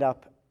stand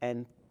up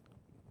and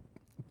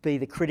be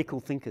the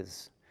critical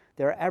thinkers.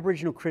 There are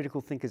Aboriginal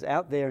critical thinkers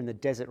out there in the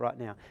desert right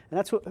now. And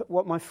that's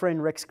what my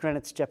friend Rex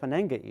Granitz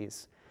Japananga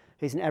is.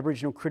 He's an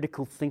Aboriginal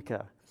critical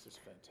thinker. This is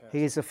fantastic.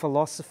 He is a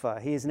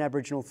philosopher. He is an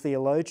Aboriginal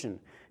theologian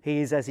He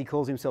is, as he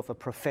calls himself, a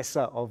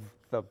professor of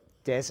the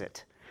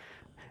desert.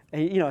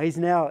 And, he's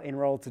now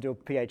enrolled to do a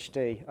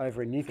PhD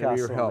over in Newcastle. For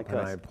your help, on the coast.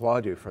 and I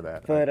applaud you for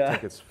that. But, I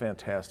think it's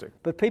fantastic.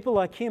 But people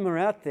like him are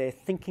out there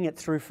thinking it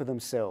through for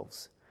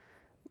themselves.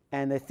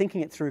 And they're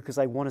thinking it through because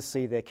they want to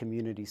see their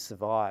communities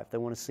survive. They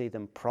want to see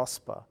them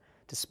prosper,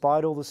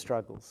 despite all the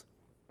struggles.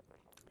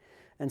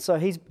 And so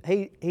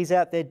he's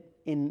out there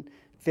in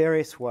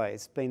various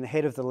ways, being the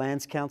head of the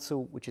Lands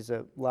Council, which is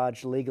a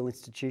large legal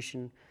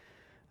institution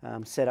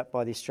set up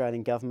by the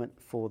Australian government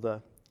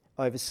for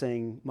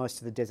overseeing most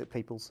of the desert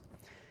peoples.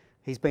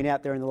 He's been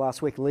out there in the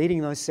last week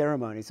leading those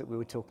ceremonies that we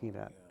were talking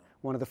about,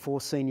 one of the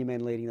 4 senior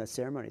men leading those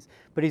ceremonies.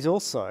 But he's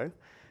also,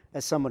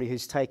 as somebody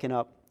who's taken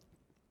up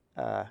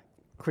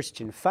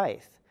Christian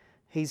faith,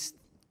 he's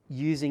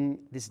using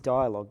this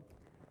dialogue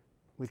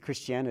with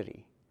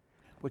Christianity.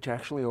 Which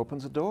actually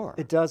opens a door.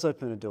 It does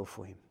open a door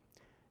for him.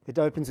 It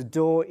opens a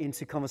door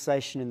into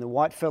conversation in the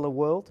whitefella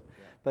world,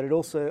 but it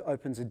also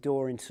opens a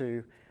door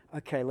into,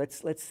 okay, let's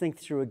think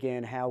through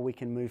again how we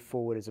can move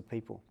forward as a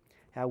people,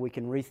 how we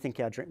can rethink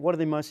our dream. What are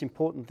the most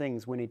important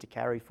things we need to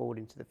carry forward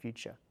into the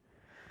future?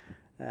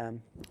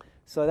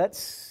 So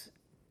that's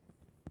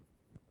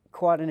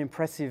quite an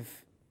impressive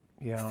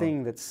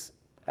thing that's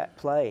at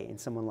play in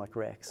someone like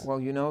Rex. Well,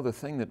 the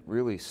thing that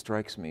really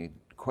strikes me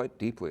quite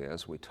deeply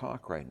as we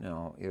talk right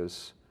now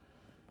is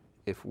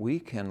if we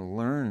can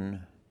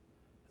learn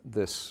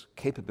this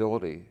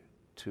capability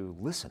to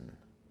listen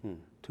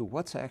to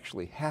what's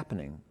actually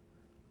happening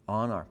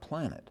on our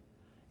planet,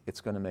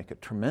 it's going to make a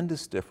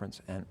tremendous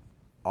difference and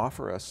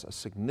offer us a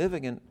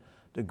significant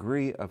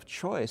degree of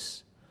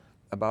choice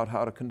about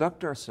how to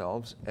conduct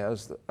ourselves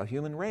as a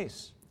human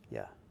race.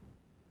 Yeah.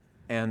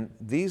 And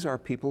these are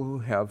people who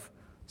have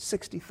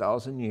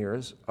 60,000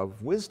 years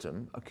of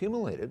wisdom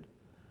accumulated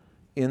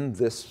in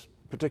this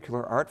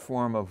particular art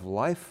form of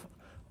life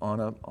on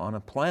a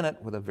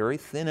planet with a very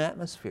thin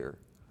atmosphere.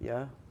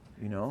 Yeah.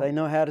 They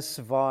know how to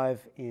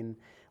survive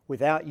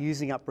without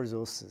using up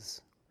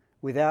resources,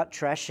 without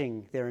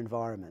trashing their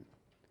environment.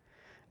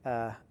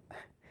 And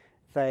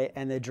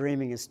their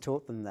dreaming has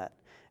taught them that.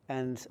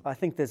 And I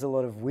think there's a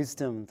lot of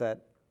wisdom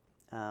that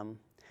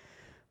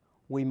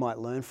we might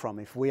learn from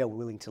if we are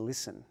willing to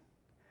listen.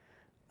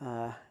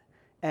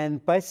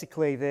 And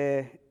basically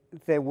their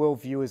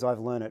worldview, as I've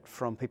learned it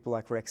from people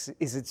like Rex,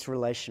 is it's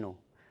relational.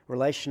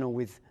 Relational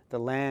with the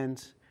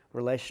land,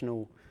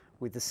 relational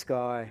with the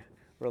sky,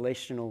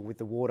 relational with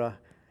the water,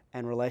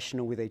 and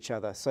relational with each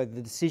other. So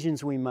the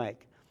decisions we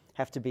make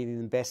have to be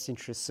in the best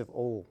interests of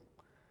all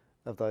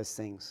of those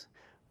things.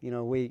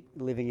 We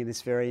living in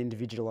this very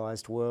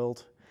individualised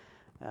world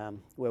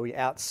where we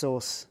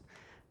outsource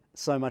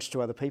so much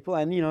to other people,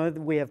 and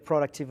we have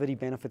productivity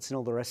benefits and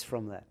all the rest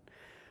from that.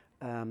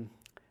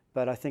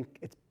 But I think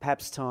it's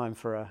perhaps time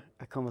for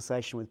a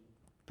conversation with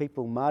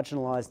people,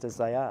 marginalised as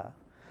they are,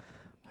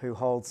 who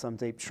hold some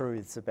deep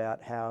truths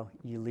about how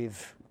you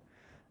live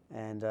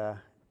and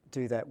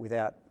do that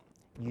without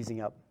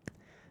using up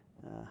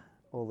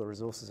all the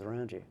resources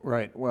around you.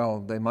 Right.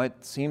 Well, they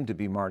might seem to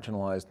be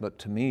marginalized, but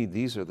to me,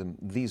 these are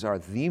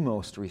the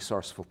most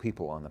resourceful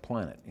people on the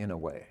planet, in a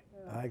way.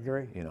 I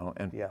agree.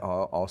 And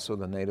also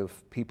the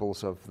native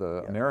peoples of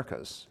the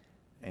Americas.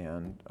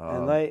 And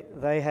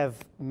they have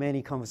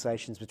many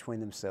conversations between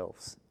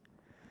themselves.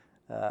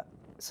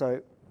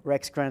 So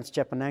Rex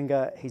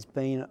Grants-Japananga, he's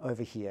been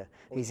over here.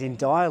 He's in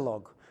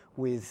dialogue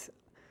with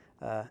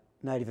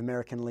Native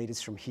American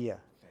leaders from here.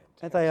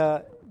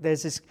 And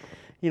there's this,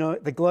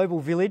 the global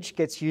village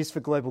gets used for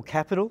global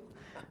capital.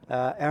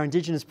 Our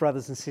Indigenous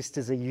brothers and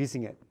sisters are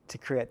using it to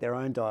create their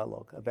own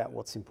dialogue about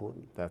what's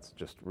important. That's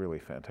just really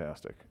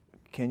fantastic.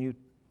 Can you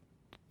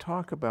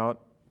talk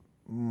about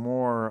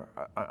more?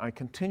 I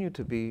continue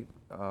to be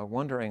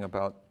wondering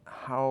about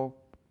how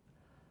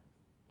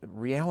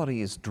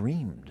reality is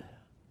dreamed.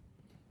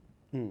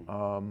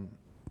 I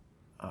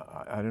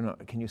don't know.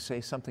 Can you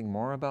say something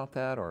more about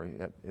that, or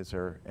is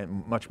there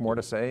much more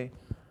to say?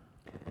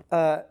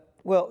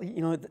 Well,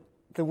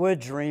 the word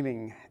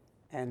dreaming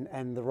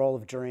and the role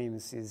of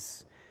dreams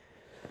is,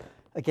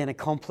 again, a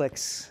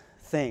complex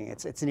thing.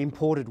 It's an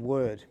imported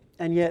word,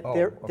 and yet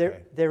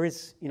there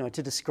is,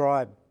 to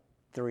describe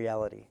the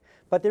reality.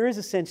 But there is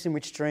a sense in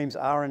which dreams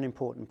are an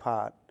important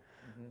part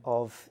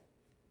of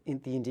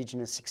the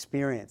Indigenous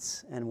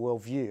experience and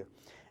worldview.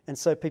 And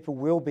so people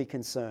will be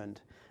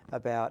concerned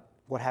about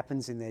what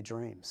happens in their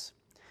dreams.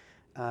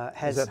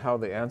 Is that how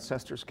the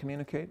ancestors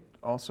communicate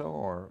also,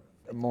 or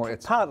more?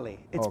 Partly.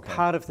 It's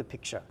part of the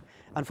picture.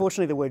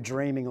 Unfortunately, the word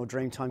dreaming or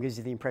dream time gives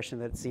you the impression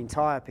that it's the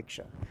entire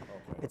picture.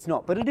 Okay. It's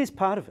not, but it is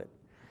part of it.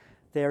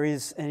 There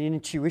is an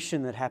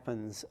intuition that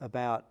happens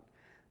about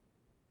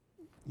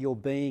your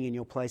being and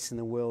your place in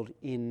the world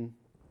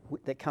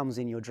that comes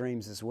in your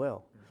dreams as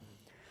well.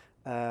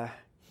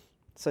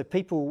 So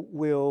people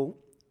will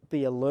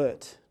be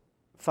alert,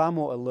 far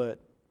more alert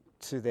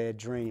to their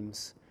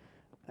dreams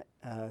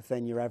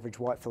than your average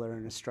whitefella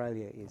in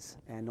Australia is,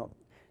 and not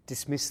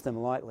dismiss them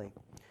lightly.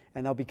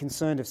 And they'll be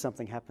concerned if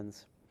something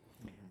happens.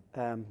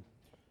 And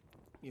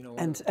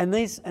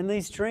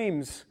these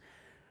dreams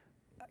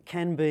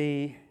can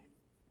be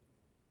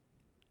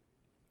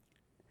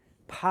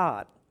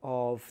part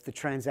of the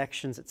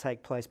transactions that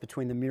take place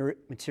between the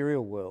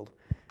material world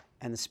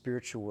and the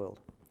spiritual world.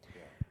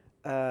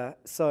 And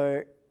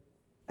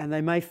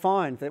they may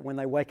find that when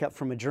they wake up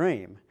from a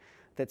dream,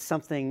 that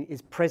something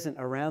is present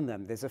around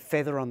them. There's a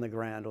feather on the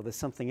ground, or there's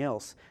something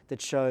else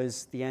that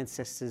shows the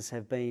ancestors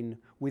have been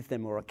with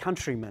them, or a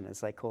countryman,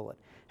 as they call it,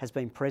 has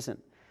been present,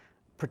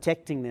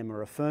 protecting them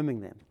or affirming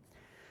them.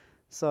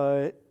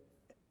 So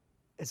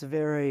it's a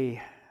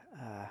very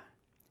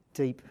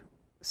deep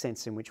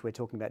sense in which we're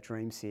talking about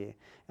dreams here,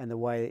 and the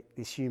way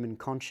this human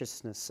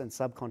consciousness and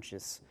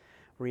subconscious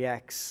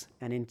reacts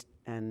and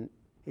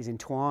is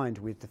entwined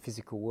with the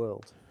physical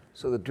world.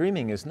 So the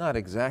dreaming is not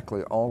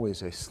exactly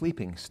always a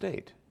sleeping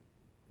state.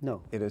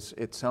 No.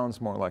 It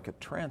sounds more like a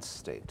trance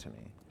state to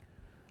me,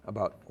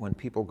 about when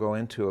people go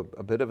into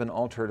a bit of an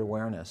altered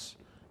awareness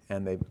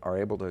and they are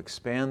able to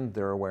expand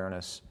their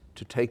awareness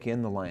to take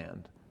in the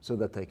land so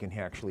that they can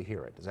actually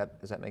hear it.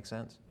 Does that make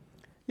sense?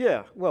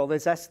 Yeah, well,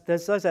 there's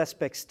those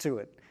aspects to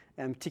it,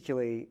 and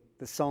particularly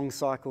the song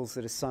cycles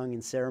that are sung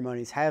in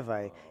ceremonies have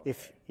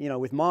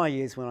with my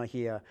ears, when I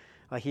hear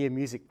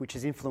music which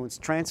has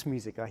influenced trance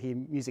music, I hear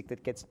music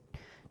that gets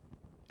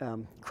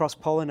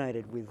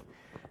cross-pollinated with,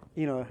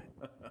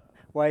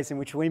 ways in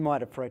which we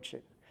might approach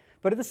it.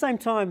 But at the same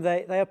time,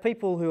 they are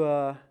people who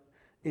are,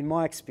 in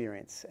my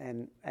experience,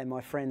 and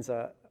my friends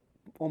are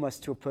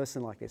almost to a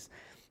person like this,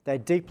 they're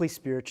deeply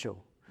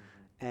spiritual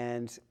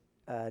and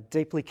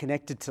deeply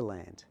connected to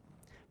land.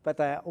 But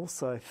they are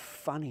also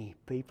funny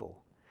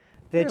people.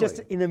 They're Really? just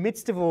in the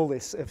midst of all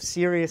this, of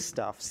serious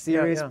stuff,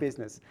 serious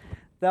business.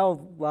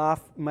 They'll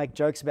laugh, make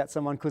jokes about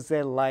someone because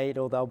they're late,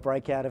 or they'll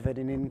break out of it,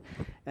 and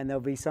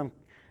there'll be some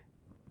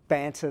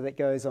banter that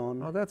goes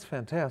on. Oh, that's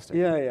fantastic.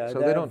 Yeah. So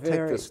they don't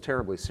take this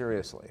terribly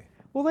seriously.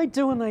 Well, they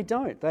do and they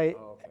don't.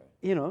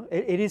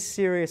 It is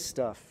serious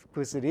stuff,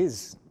 because it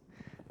is.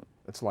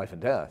 It's life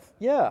and death.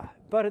 Yeah,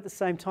 but at the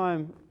same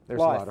time, There's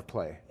life, a lot of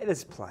play.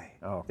 There's play.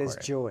 Oh, There's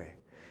great. joy.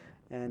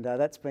 And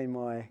that's been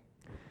my,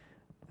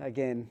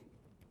 again,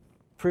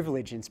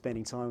 privilege in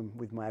spending time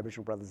with my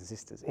Aboriginal brothers and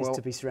sisters, is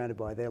to be surrounded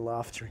by their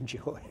laughter and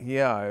joy.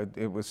 Yeah,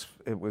 it was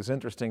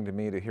interesting to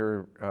me to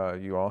hear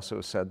you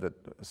also said that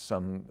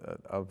some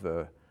of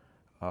the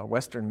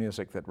Western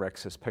music that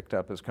Rex has picked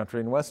up is country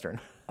and Western.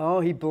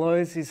 Oh, he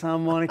blows his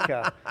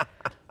harmonica.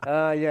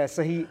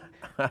 So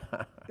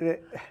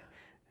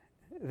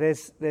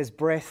there's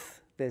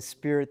breath, there's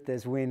spirit,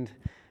 there's wind,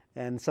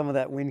 and some of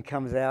that wind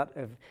comes out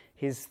of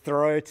his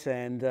throat,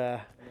 and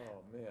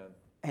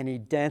and he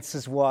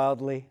dances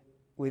wildly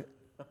with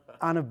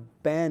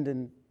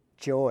unabandoned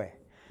joy,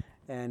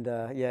 and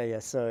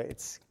so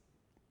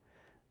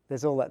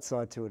there's all that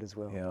side to it as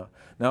well. Yeah.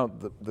 Now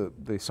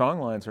the song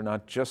lines are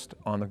not just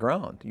on the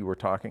ground. You were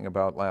talking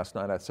about last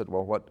night. I said,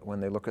 well, what when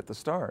they look at the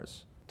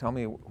stars? Tell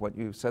me what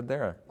you said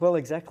there. Well,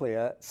 exactly.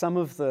 Some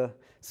of the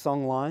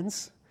song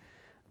lines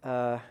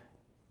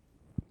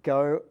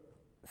go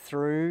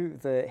through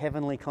the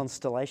heavenly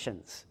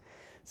constellations.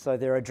 So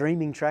there are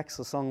dreaming tracks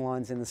or song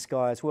lines in the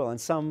sky as well. And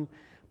some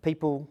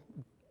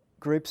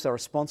groups are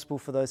responsible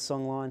for those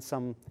song lines.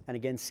 Some, and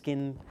again,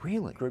 skin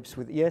Really? groups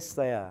with, yes,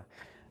 they are.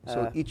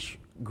 So each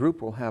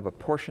group will have a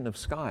portion of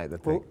sky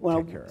that they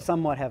take care of.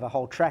 Some might have a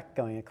whole track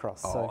going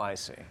across. Oh, I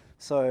see.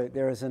 So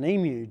there is an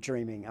emu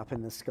dreaming up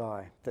in the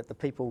sky that the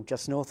people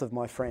just north of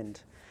my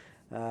friend,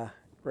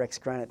 Rex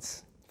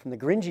Granitz, from the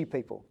Gringy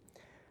people,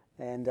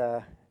 and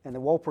the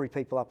Warlpiri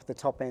people up at the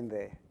top end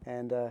there.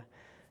 And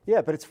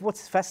but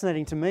what's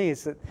fascinating to me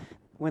is that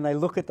when they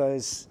look at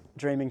those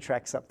dreaming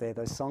tracks up there,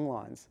 those song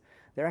lines,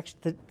 they're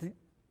actually,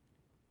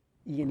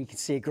 you can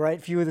see a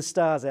great view of the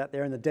stars out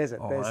there in the desert.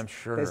 Oh, I'm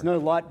sure. There's no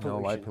light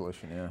pollution. No light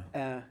pollution,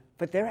 yeah.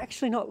 But they're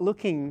actually not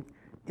looking,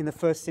 in the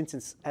first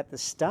instance, at the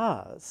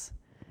stars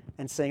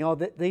and saying,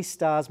 these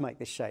stars make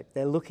this shape.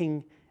 They're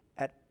looking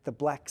at the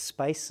black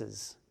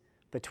spaces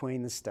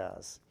between the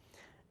stars.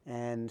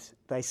 And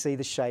they see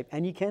the shape,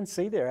 and you can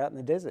see there out in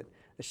the desert,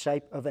 the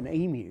shape of an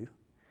emu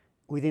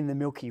within the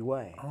Milky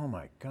Way. Oh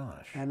my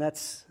gosh. And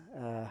that's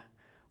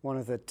one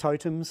of the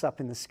totems up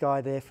in the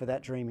sky there for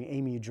that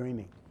emu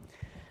dreaming.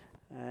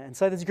 And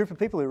so there's a group of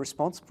people who are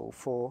responsible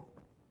for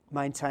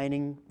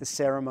maintaining the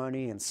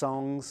ceremony and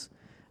songs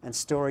and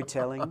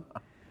storytelling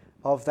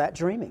of that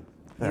dreaming.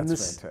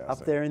 That's fantastic.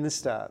 Up there in the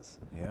stars.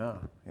 Yeah.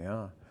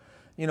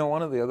 You know,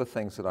 one of the other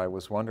things that I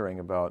was wondering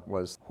about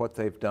was what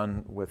they've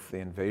done with the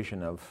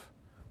invasion of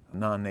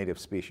non-native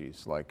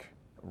species like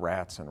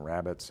rats and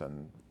rabbits.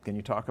 And can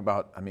you talk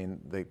about,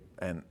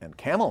 and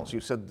camels? You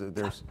said that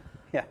there's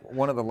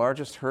one of the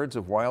largest herds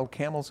of wild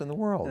camels in the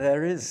world.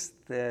 There is.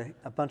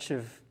 A bunch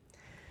of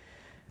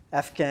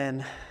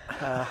Afghan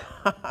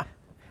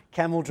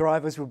camel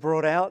drivers were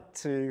brought out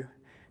to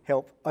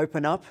help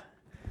open up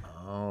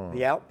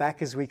the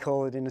outback, as we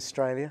call it in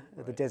Australia,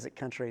 the desert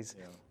countries.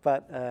 Yeah.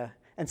 But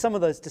and some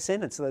of those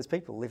descendants of those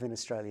people live in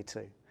Australia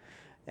too,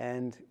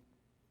 and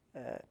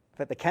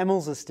but the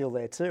camels are still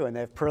there too, and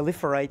they've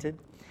proliferated,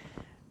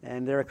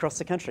 and they're across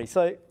the country.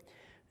 So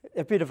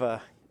a bit of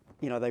a,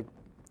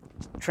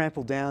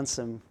 trample down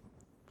some,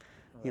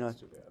 you know.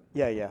 That's too bad.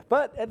 Yeah.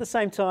 But at the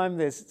same time,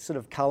 there's sort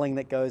of culling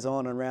that goes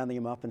on and rounding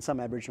them up, and some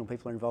Aboriginal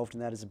people are involved in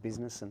that as a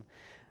business, and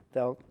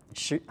they'll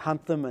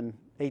hunt them and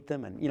eat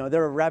them. And, you know,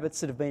 there are rabbits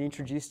that have been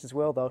introduced as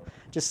well. They'll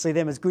just see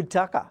them as good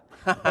tucker,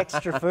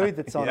 extra food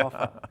that's on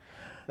offer.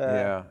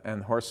 Yeah,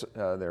 and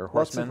there are horsemen.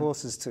 Lots of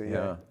horses too,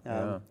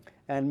 yeah.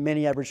 And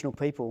many Aboriginal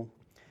people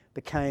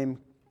became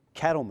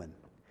cattlemen.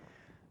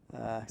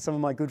 Some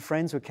of my good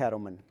friends were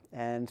cattlemen,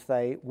 and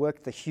they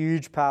worked the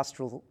huge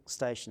pastoral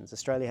stations.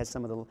 Australia has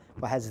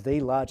has the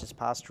largest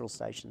pastoral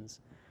stations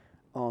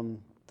on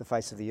the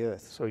face of the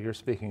earth. So you're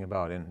speaking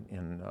about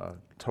in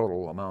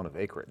total amount of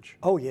acreage.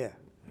 Oh yeah.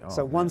 Oh,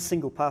 so man. one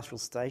single pastoral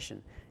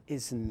station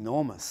is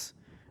enormous,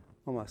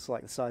 almost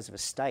like the size of a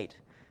state,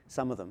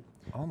 some of them.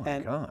 Oh my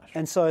gosh.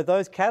 And so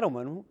those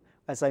cattlemen,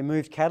 as they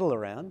moved cattle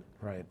around,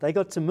 Right. they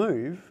got to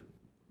move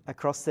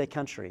across their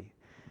country.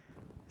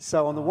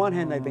 So on the one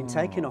hand, they've been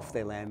taken off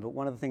their land, but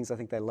one of the things I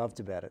think they loved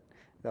about it,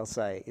 they'll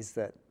say, is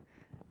that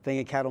being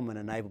a cattleman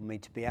enabled me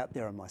to be out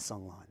there on my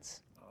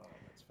songlines. Oh,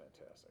 that's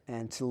fantastic.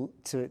 And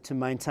to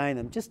maintain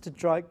them, just to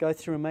go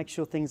through and make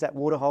sure things, that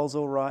water hole's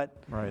all right,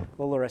 Right.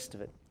 all the rest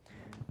of it.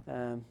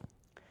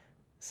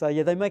 So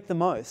yeah, they make the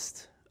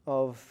most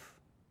of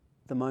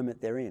the moment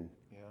they're in.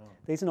 Yeah.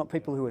 These are not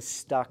people who are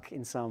stuck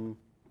in some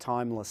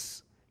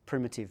timeless,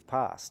 primitive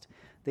past.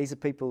 These are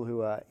people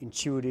who are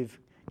intuitive,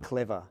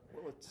 clever,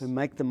 who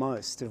make the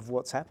most of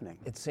what's happening.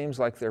 It seems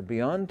like they're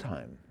beyond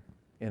time,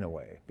 in a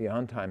way,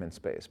 beyond time and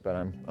space. But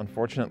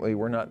unfortunately,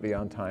 we're not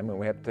beyond time, and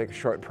we have to take a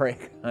short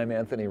break. I'm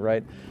Anthony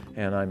Wright,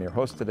 and I'm your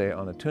host today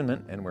on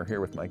Attunement, and we're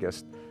here with my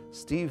guest,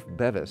 Steve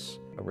Bevis,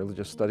 a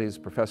religious studies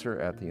professor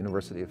at the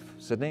University of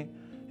Sydney.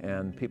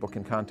 And people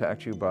can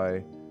contact you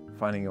by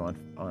finding you on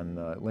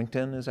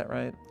LinkedIn, is that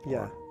right?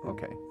 Yeah.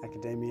 Okay.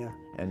 Academia.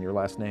 And your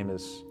last name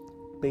is?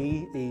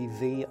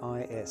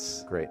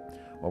 Bevis. Great.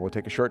 Well, we'll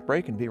take a short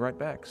break and be right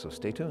back, so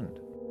stay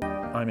tuned.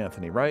 I'm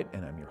Anthony Wright,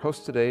 and I'm your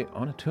host today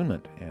on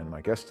Attunement. And my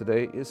guest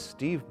today is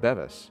Steve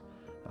Bevis,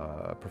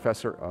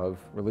 professor of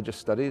religious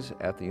studies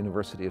at the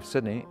University of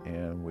Sydney.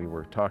 And we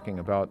were talking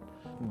about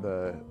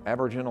the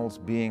Aboriginals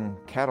being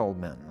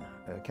cattlemen,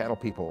 cattle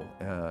people,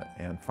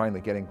 and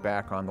finally getting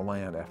back on the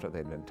land after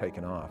they'd been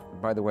taken off.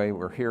 By the way,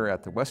 we're here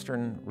at the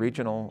Western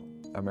Regional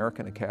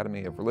American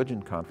Academy of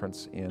Religion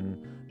Conference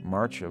in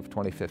March of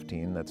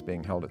 2015 that's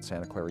being held at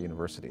Santa Clara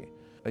University.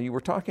 You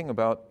were talking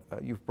about,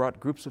 you've brought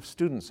groups of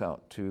students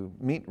out to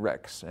meet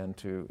Rex and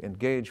to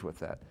engage with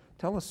that.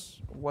 Tell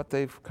us what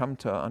they've come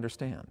to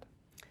understand.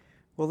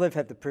 Well, they've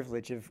had the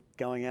privilege of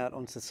going out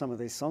onto some of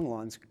these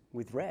songlines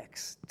with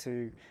Rex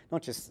to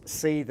not just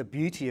see the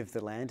beauty of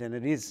the land, and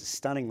it is a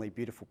stunningly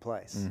beautiful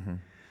place.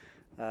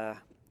 Mm-hmm.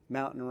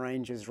 Mountain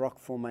ranges, rock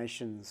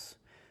formations,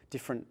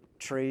 different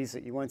trees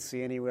that you won't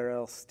see anywhere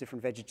else,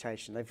 different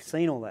vegetation. They've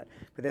seen all that,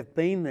 but they've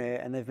been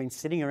there and they've been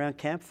sitting around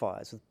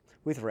campfires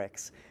with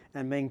Rex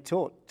and being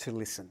taught to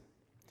listen.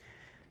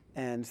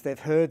 And they've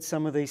heard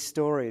some of these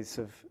stories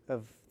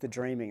of the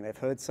dreaming. They've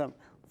heard some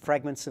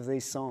fragments of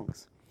these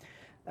songs.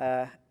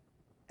 And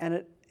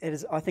it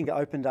has, I think,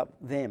 opened up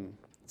them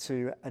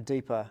to a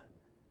deeper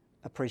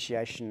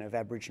appreciation of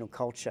Aboriginal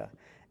culture.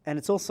 And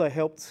it's also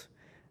helped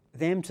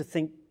them to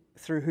think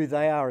through who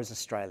they are as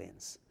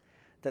Australians.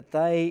 That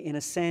they, in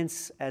a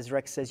sense, as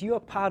Rex says, you are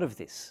part of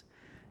this.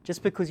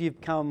 Just because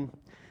you've come,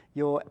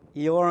 your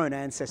own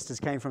ancestors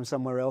came from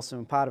somewhere else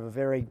and were part of a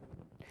very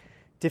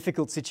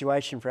difficult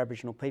situation for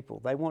Aboriginal people.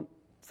 They want,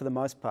 for the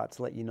most part,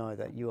 to let you know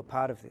that you are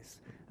part of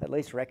this. At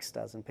least Rex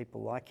does, and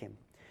people like him.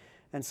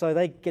 And so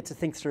they get to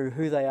think through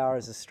who they are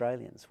as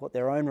Australians, what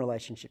their own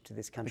relationship to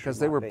this country Because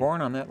they might were be.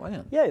 born on that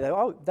land. Yeah,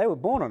 they were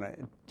born on it.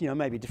 You know,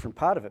 maybe a different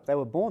part of it. They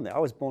were born there. I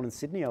was born in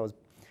Sydney. I was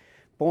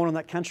born on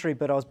that country,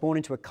 but I was born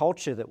into a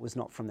culture that was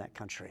not from that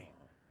country.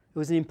 It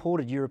was an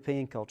imported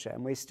European culture,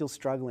 and we're still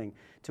struggling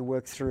to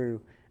work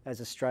through,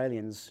 as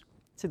Australians,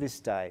 to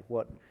this day,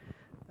 what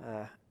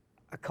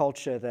a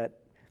culture that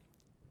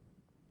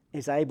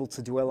is able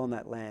to dwell on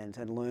that land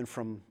and learn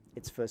from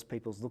its first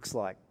peoples looks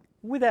like,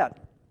 without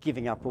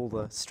giving up all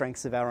the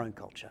strengths of our own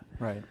culture.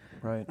 Right,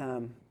 right.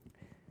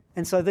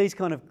 And so these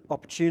kind of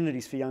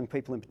opportunities for young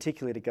people in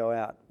particular to go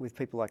out with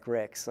people like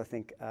Rex, I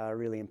think, are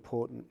really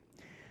important.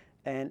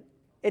 And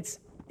it's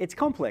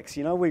complex,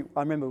 you know. I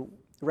remember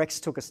Rex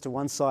took us to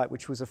one site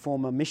which was a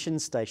former mission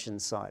station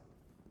site.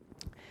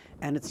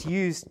 And it's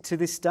used to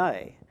this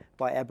day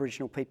by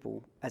Aboriginal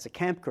people as a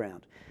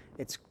campground.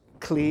 It's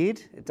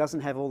cleared, it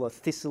doesn't have all the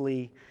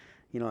thistly,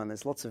 you know, and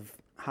there's lots of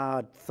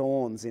hard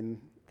thorns in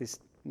this,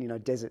 you know,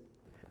 desert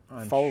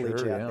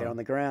foliage out there on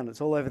the ground.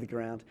 It's all over the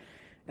ground.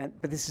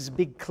 But this is a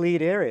big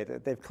cleared area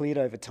that they've cleared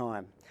over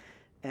time.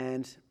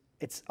 And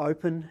it's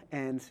open,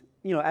 and,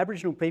 you know,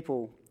 Aboriginal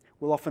people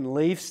will often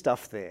leave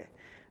stuff there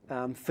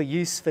for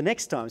use for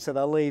next time. So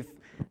they'll leave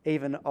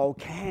even old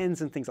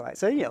cans and things like that.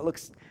 So, yeah, it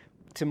looks,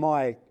 to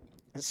my,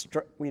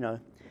 you know,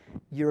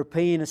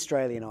 European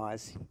Australian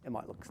eyes, it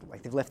might look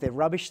like they've left their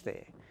rubbish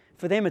there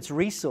For them, it's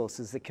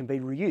resources that can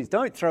be reused.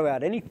 Don't throw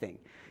out anything.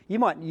 You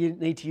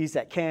need to use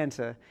that can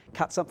to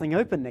cut something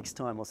open next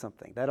time or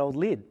something, that old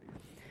lid.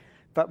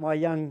 But my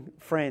young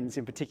friends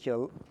in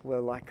particular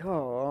were like,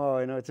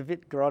 it's a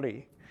bit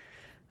grotty.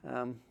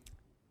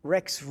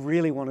 Rex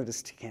really wanted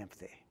us to camp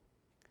there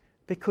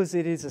because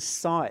it is a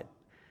site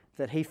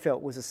that he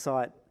felt was a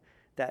site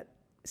that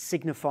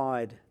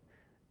signified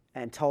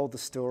and told the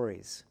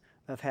stories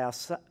of how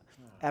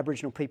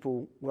Aboriginal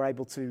people were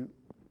able to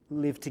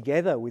live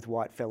together with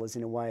whitefellas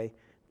in a way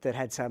that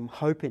had some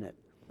hope in it.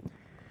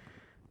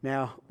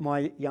 Now,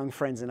 my young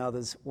friends and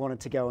others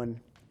wanted to go and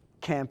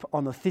camp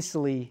on the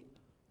thistly,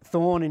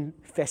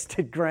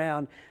 thorn-infested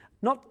ground,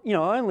 not,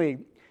 only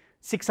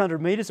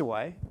 600 metres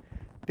away,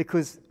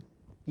 because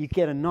you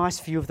get a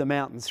nice view of the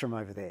mountains from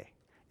over there.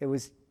 It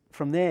was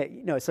from there,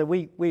 so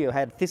we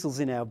had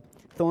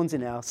thorns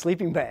in our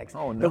sleeping bags.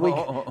 Oh,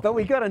 no. But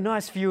we got a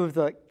nice view of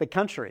the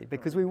country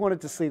because we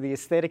wanted to see the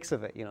aesthetics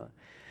of it,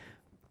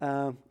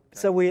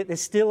 So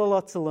there's still a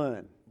lot to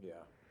learn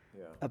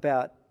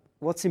about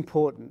what's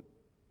important.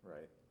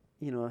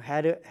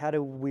 Right. How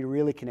do we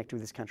really connect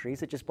with this country?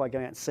 Is it just by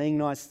going out and seeing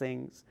nice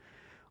things?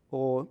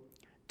 Or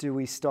do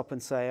we stop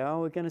and say,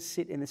 we're going to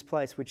sit in this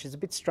place, which is a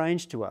bit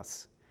strange to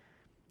us?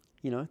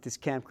 This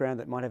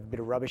campground that might have a bit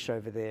of rubbish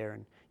over there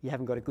and you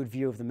haven't got a good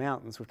view of the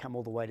mountains. We've come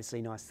all the way to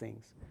see nice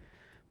things.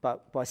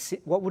 But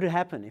what would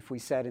happen if we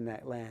sat in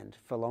that land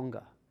for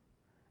longer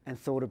and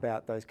thought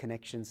about those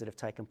connections that have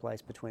taken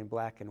place between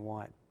black and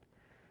white?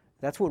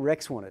 That's what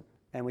Rex wanted.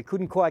 And we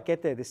couldn't quite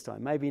get there this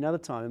time. Maybe another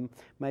time,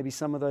 maybe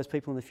some of those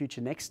people in the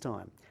future next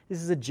time.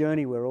 This is a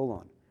journey we're all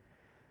on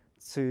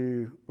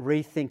to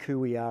rethink who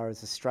we are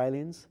as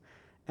Australians.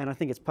 And I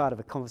think it's part of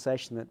a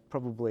conversation that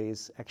probably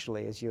is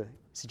actually, as you were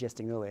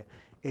suggesting earlier,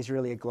 is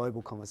really a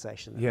global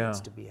conversation that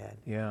needs to be had.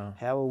 Yeah.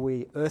 How are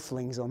we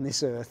earthlings on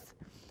this earth,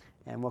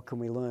 and what can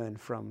we learn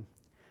from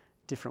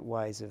different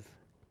ways of,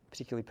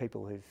 particularly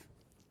people who've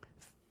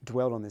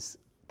dwelled on this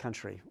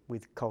country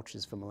with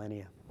cultures for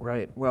millennia?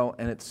 Right. Well,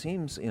 and it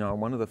seems,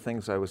 one of the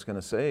things I was going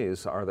to say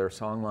is, are there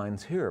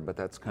songlines here? But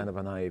that's kind of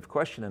a naive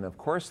question, and of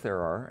course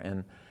there are,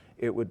 and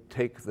it would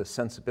take the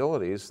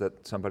sensibilities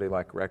that somebody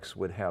like Rex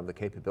would have the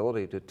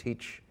capability to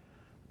teach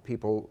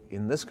people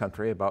in this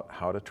country about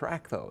how to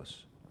track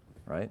those,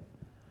 right?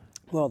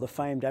 Well, the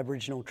famed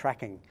Aboriginal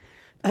tracking.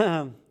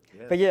 Yes.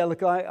 But yeah,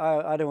 look,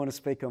 I don't want to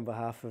speak on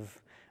behalf of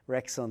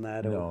Rex on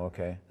that.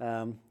 Okay.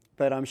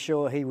 But I'm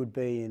sure he would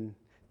be in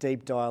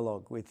deep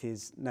dialogue with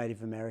his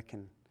Native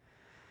American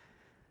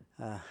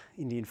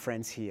Indian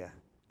friends here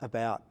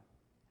about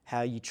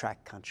how you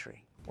track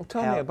country. Well,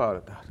 tell me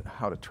about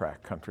how to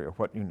track country, or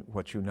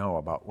what you know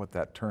about what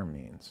that term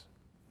means.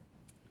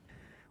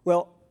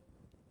 Well,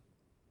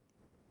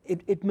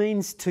 it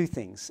means two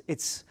things.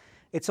 It's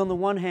on the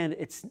one hand,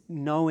 it's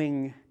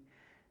knowing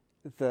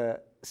the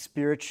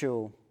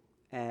spiritual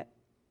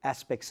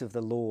aspects of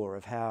the lore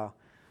of how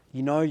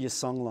you know your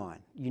songline,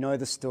 you know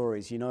the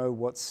stories, you know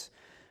what's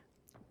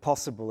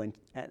possible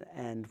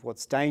and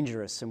what's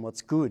dangerous and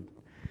what's good.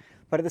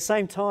 But at the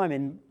same time,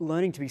 in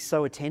learning to be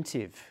so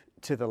attentive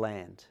to the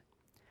land,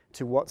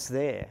 to what's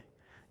there,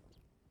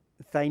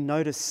 they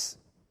notice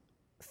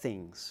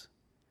things.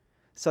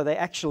 So they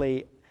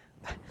actually,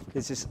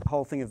 there's this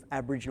whole thing of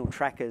Aboriginal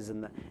trackers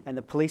and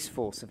the police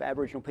force of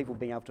Aboriginal people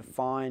being able to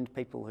find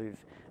people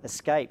who've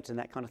escaped and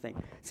that kind of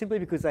thing, simply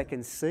because they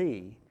can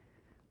see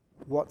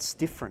what's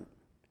different.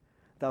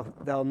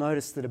 They'll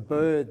notice that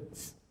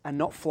birds are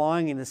not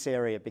flying in this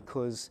area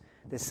because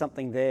there's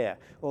something there,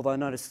 or they'll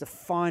notice the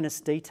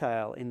finest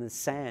detail in the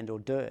sand or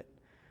dirt,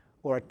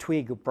 or a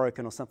twig or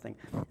broken or something.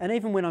 And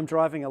even when I'm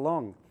driving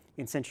along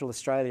in Central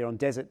Australia on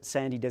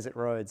sandy desert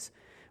roads,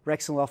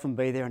 Rex will often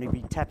be there and he'll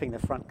be tapping the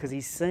front because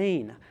he's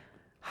seen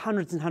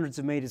hundreds and hundreds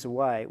of metres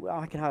away,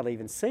 I can hardly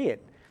even see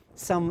it,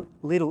 some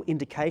little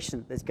indication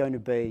that there's going to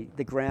be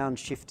the ground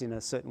shift in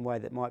a certain way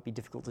that might be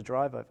difficult to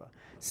drive over.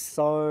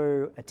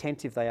 So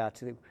attentive they are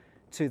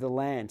to the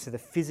land, to the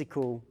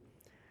physical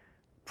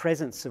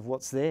presence of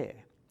what's there.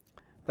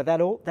 But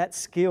that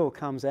skill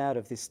comes out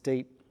of this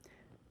deep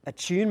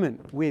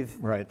attunement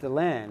with the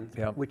land,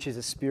 which is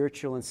a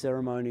spiritual and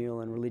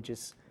ceremonial and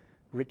religious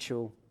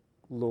ritual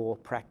law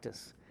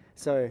practice.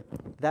 So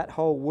that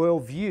whole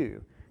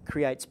worldview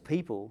creates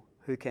people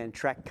who can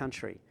track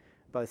country,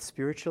 both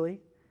spiritually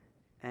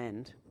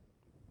and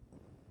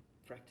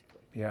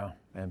practically. Yeah,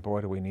 and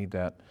boy, do we need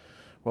that.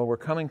 Well, we're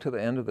coming to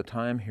the end of the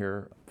time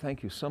here.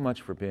 Thank you so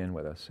much for being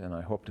with us, and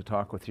I hope to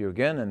talk with you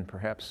again and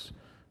perhaps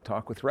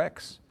talk with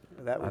Rex.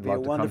 That would be a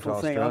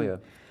wonderful thing. Australia.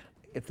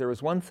 If there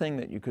was one thing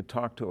that you could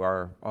talk to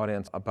our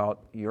audience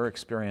about your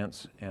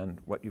experience and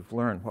what you've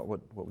learned, what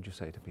would you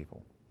say to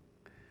people?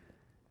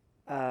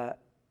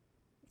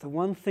 The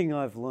one thing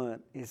I've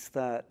learnt is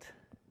that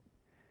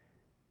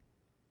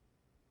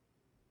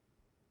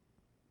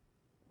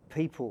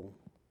people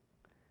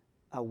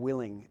are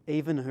willing,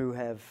 even who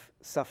have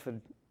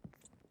suffered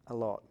a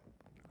lot,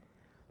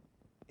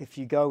 if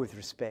you go with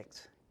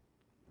respect,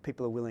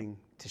 people are willing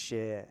to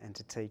share and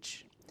to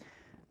teach.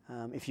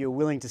 If you're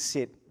willing to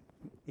sit,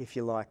 if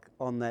you like,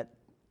 on that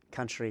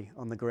country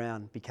on the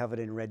ground, be covered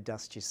in red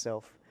dust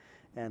yourself,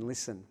 and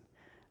listen.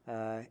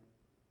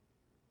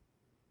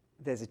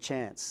 There's a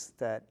chance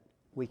that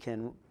I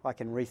can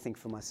rethink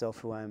for myself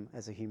who I am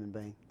as a human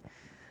being,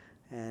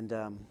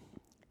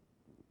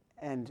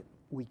 and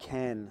we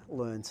can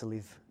learn to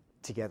live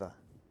together.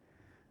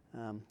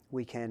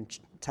 We can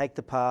take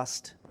the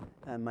past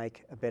and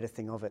make a better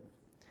thing of it,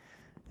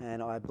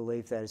 and I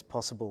believe that is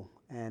possible.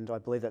 And I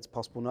believe that's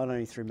possible not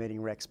only through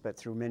meeting Rex, but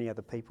through many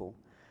other people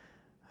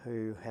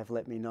who have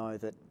let me know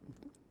that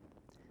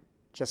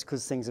just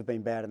because things have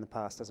been bad in the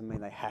past doesn't mean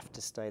they have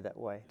to stay that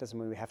way. It doesn't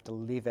mean we have to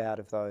live out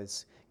of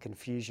those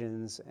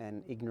confusions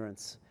and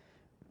ignorance,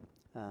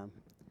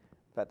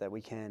 but that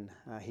we can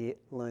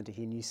learn to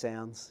hear new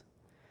sounds,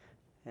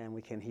 and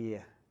we can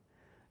hear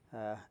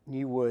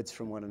new words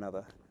from one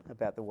another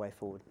about the way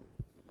forward.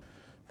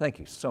 Thank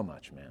you so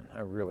much, man. I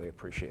really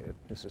appreciate it.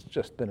 This has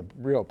just been a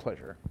real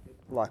pleasure.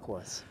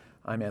 Likewise.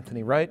 I'm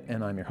Anthony Wright,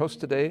 and I'm your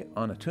host today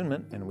on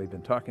Attunement, and we've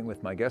been talking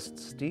with my guest,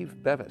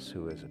 Steve Bevis,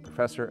 who is a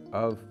professor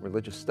of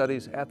religious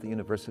studies at the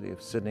University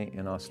of Sydney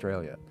in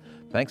Australia.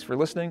 Thanks for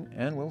listening,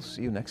 and we'll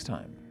see you next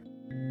time.